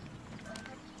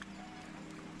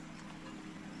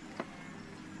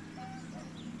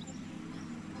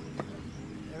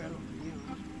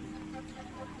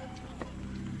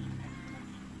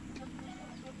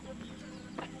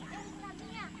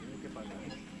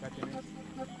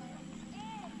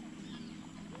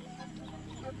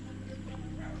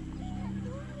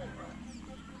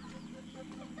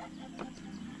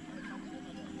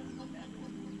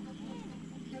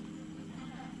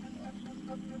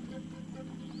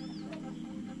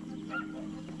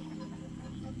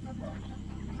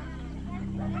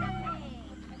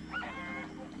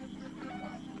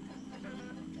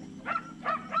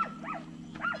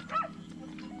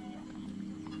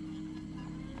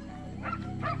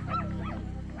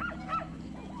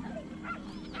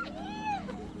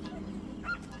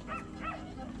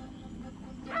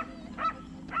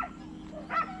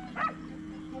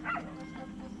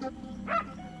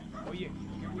 Oye,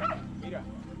 mira.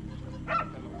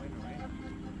 Hasta lo bueno, ¿eh?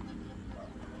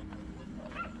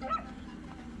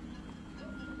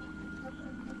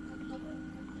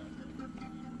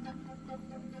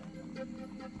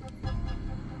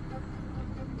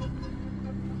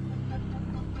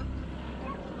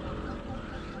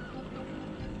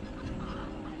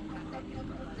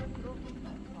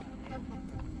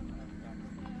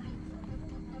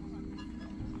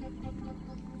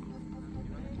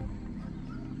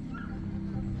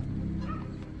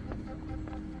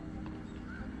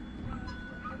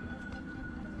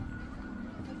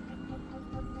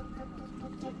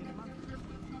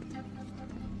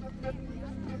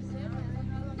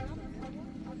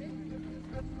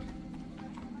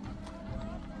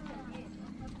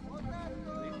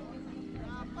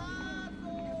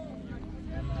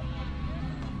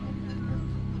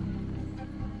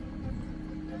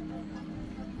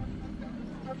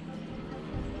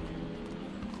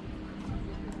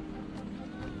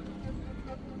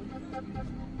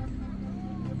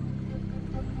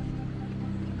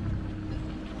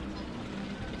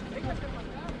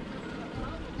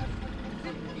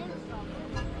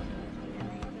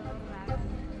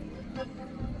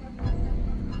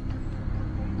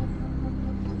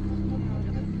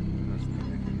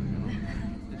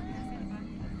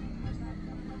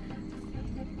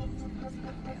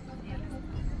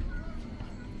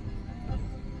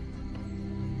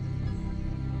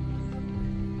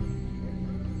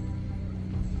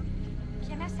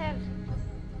 ¿Quién es él?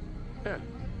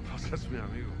 Pues es mi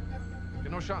amigo. ¿Que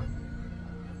no, Sean?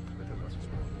 Vete a sus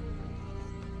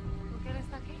 ¿Por qué él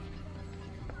está aquí?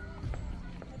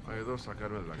 Me ayudó a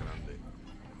sacarme de la grande.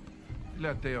 Dile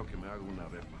a Teo que me haga una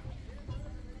arepa.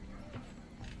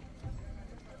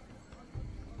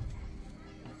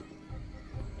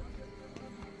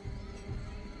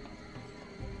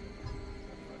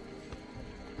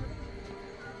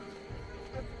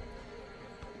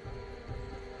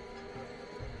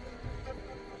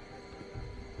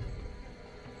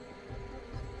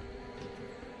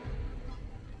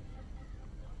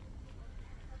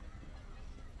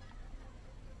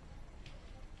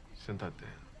 Siéntate.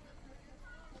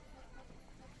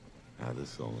 Now,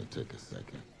 this will only take a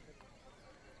second.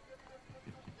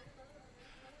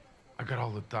 I got all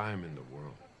the time in the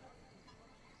world.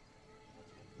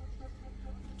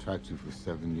 Tracked you for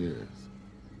 7 years.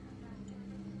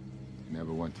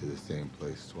 Never went to the same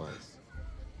place twice.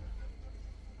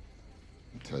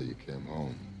 Until you came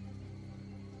home.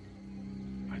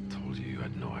 I told you you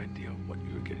had no idea what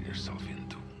you were getting yourself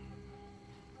into.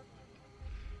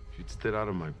 If you'd stayed out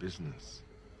of my business,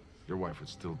 your wife would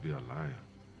still be alive.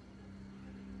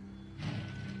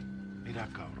 Mira,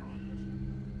 cabrón.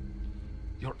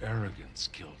 Your arrogance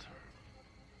killed her,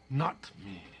 not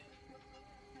me.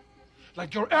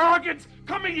 Like your arrogance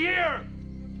coming here!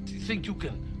 Do you think you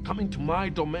can come into my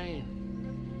domain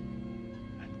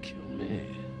and kill me?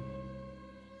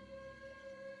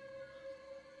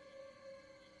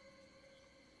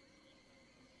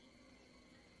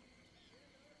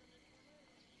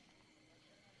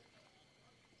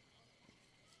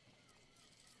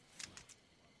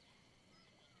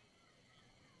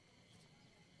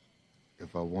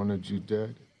 if I wanted you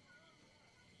dead,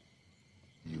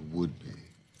 you would be.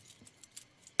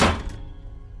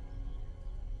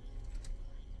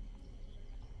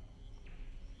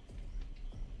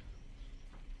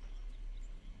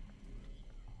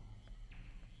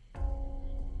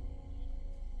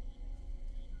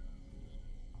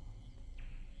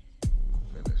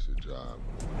 Finish the job.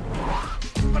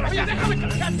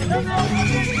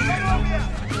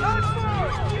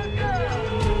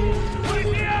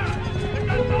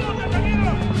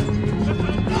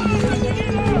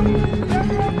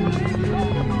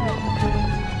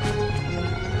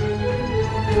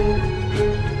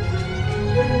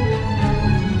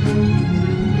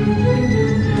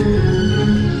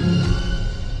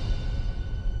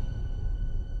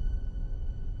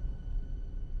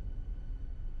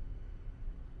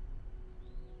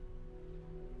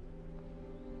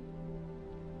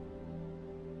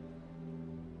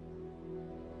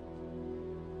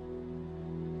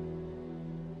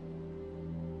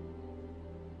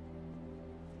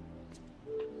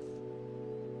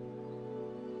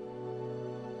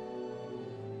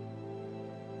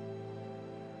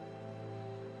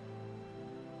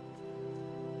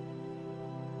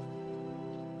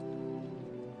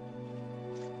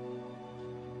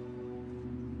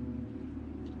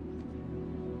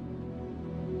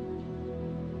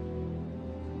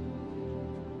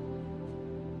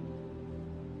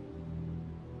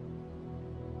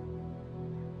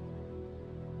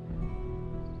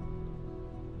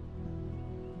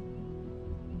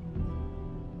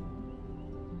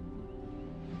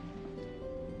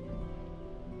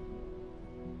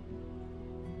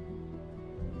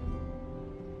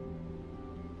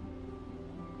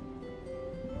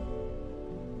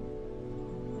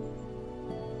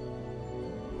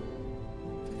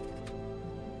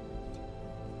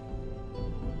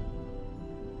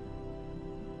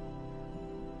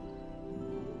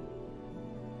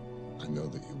 I know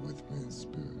that you're with me in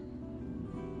spirit.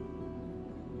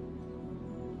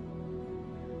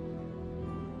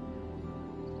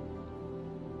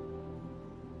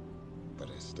 But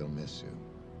I still miss you.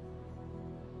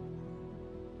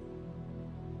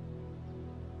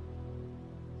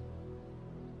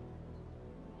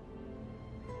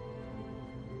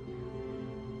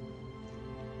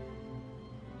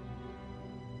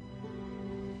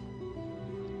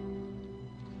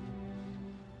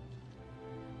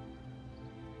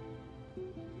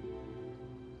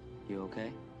 You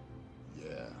okay?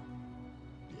 Yeah.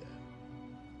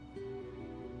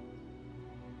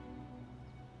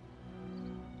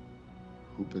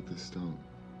 Who picked the stone?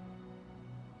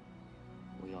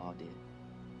 We all did.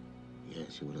 Yeah,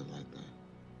 she would have liked that.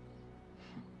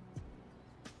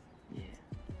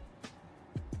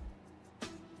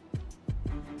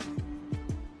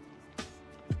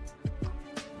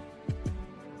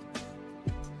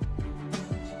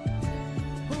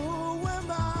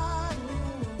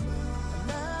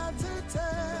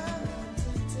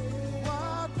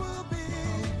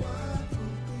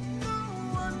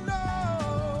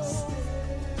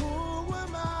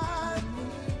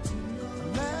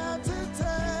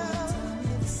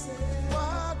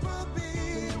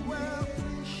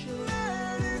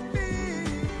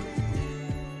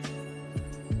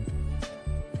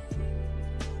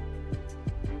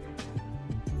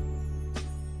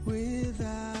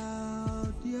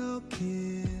 Without your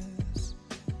kiss,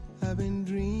 I've been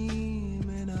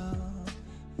dreaming of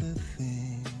the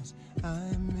things I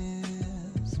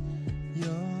miss.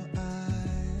 Your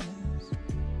eyes,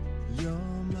 your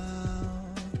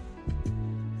mouth,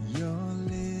 your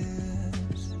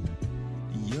lips,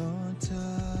 your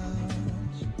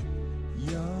touch,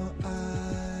 your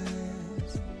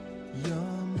eyes,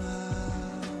 your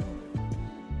mouth,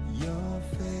 your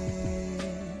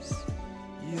face,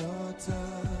 your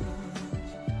touch.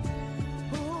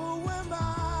 Who am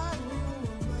I?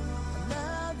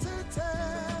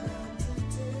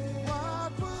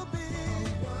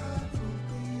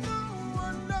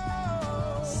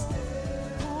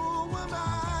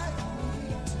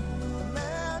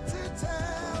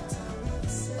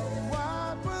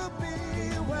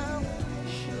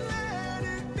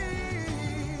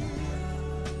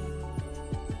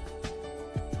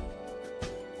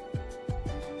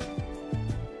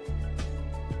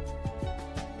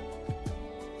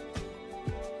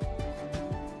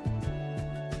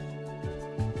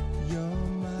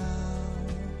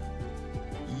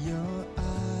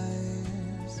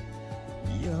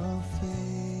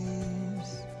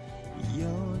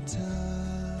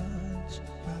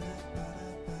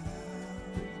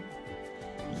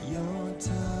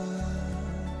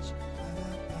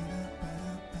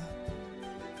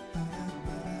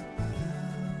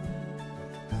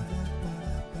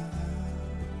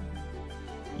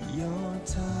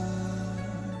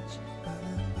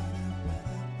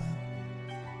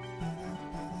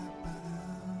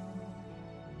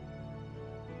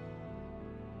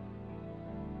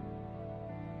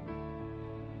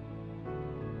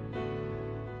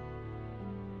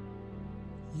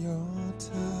 Your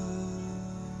touch,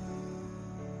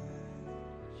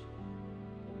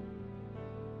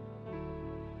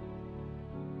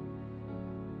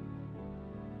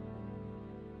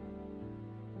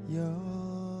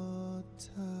 your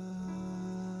touch.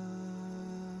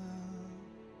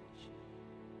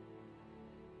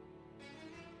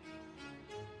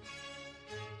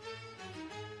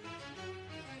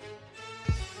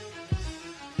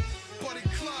 Buddy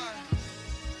Clyde,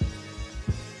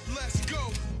 let's go.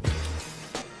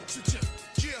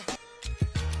 Yeah,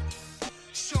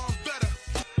 Sean Better,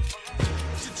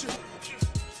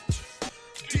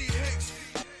 D Hicks,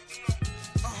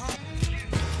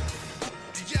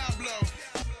 Diablo,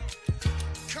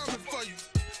 coming for you.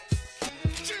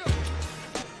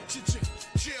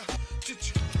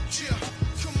 Yeah,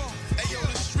 come on. Hey yo,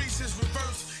 the streets is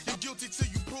reversed. You're guilty till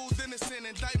you proved innocent.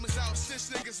 Indictments out, cinch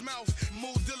niggas' mouth.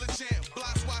 Move diligent,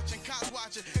 blocks watching, cops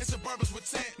watching, and suburbans with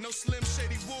 10. No slim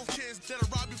shady wolf kids that'll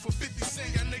rob you for 50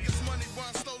 cents. Got niggas money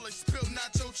run slow like spilled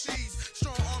nacho cheese.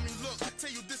 Strong army look, tell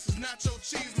you this is nacho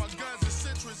cheese. My guns are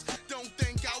citrus, don't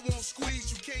think I won't squeeze.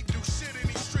 You can't do shit in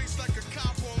these streets like a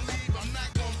cop on leave. I'm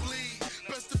not gon' bleed,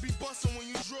 best to be bustin' when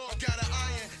you draw. Got an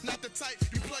iron, not the type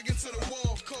you plug into the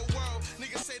wall. Cold world,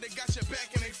 niggas say they got your back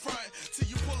and they front. Till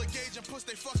you pull a gauge and push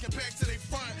they fucking back to they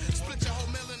front. Split your whole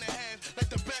mill in half like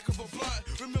the back of a blunt.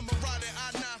 Remember riding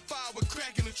I-95 with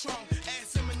crack in the trunk.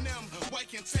 Ask Eminem, white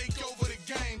can take over the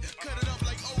game. Cut it up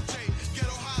like OJ,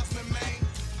 ghetto Heisman, man.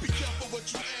 Be careful what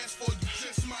you ask for, you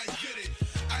just might get it.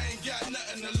 I ain't got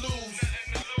nothing to lose.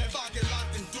 If I get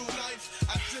locked and do life,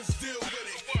 I just deal with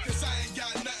it. Cause I ain't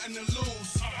got nothing to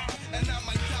lose. And I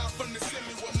might die from the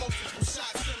semi with multiple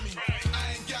shots in me.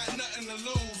 I ain't got nothing to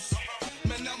lose.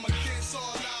 Man, I'm against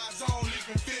all odds, I don't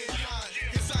even fear God.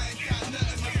 Cause I ain't got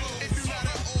nothing to lose. If you're not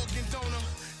an organ donor,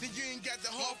 then you ain't got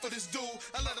the heart for this dude.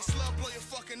 I let a slug blow your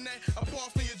fucking neck,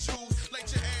 apart from your jewels.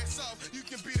 Light your ass up, you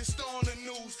can be the star on the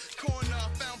news. Corner,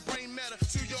 found brain matter,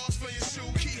 2 yards from your shoe.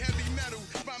 Key heavy metal,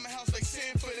 round my house like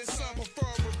Sanford and Son. Prefer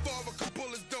a revolver, cause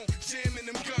bullets don't jam in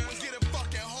them guns. Get a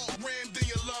fucking heart rammed in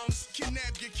your lungs.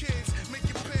 Kidnap your kids, make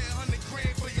you pay 100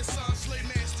 grand for your son. Slave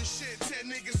master shit, tear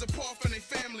niggas apart from their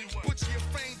family. Butcher your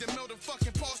frame to melt the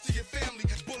fucking parts to your family.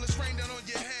 Bullets rain down on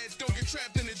your head, don't get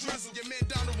trapped in the drizzle. Your man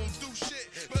Donald won't do shit,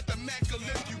 but the Mac will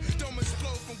lift you. Don't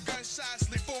explode from gunshots,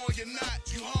 sleep on your knot.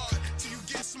 You hard till you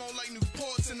get small like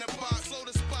Newports in the box. Slow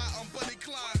the spot on Buddy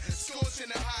Clyde, scorching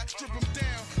it hot. Strip them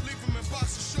down, leave them in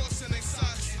boxer shorts and they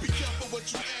socks. Be careful what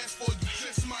you ask for, you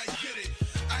just might get it.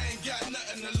 I ain't got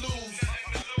nothing to lose.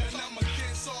 And I'm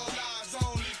against all odds, I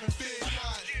don't even fear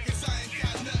God. Cause I ain't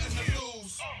got nothing to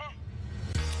lose.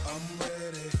 I'm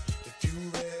ready, if you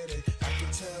ready, I can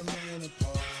tell men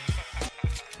apart.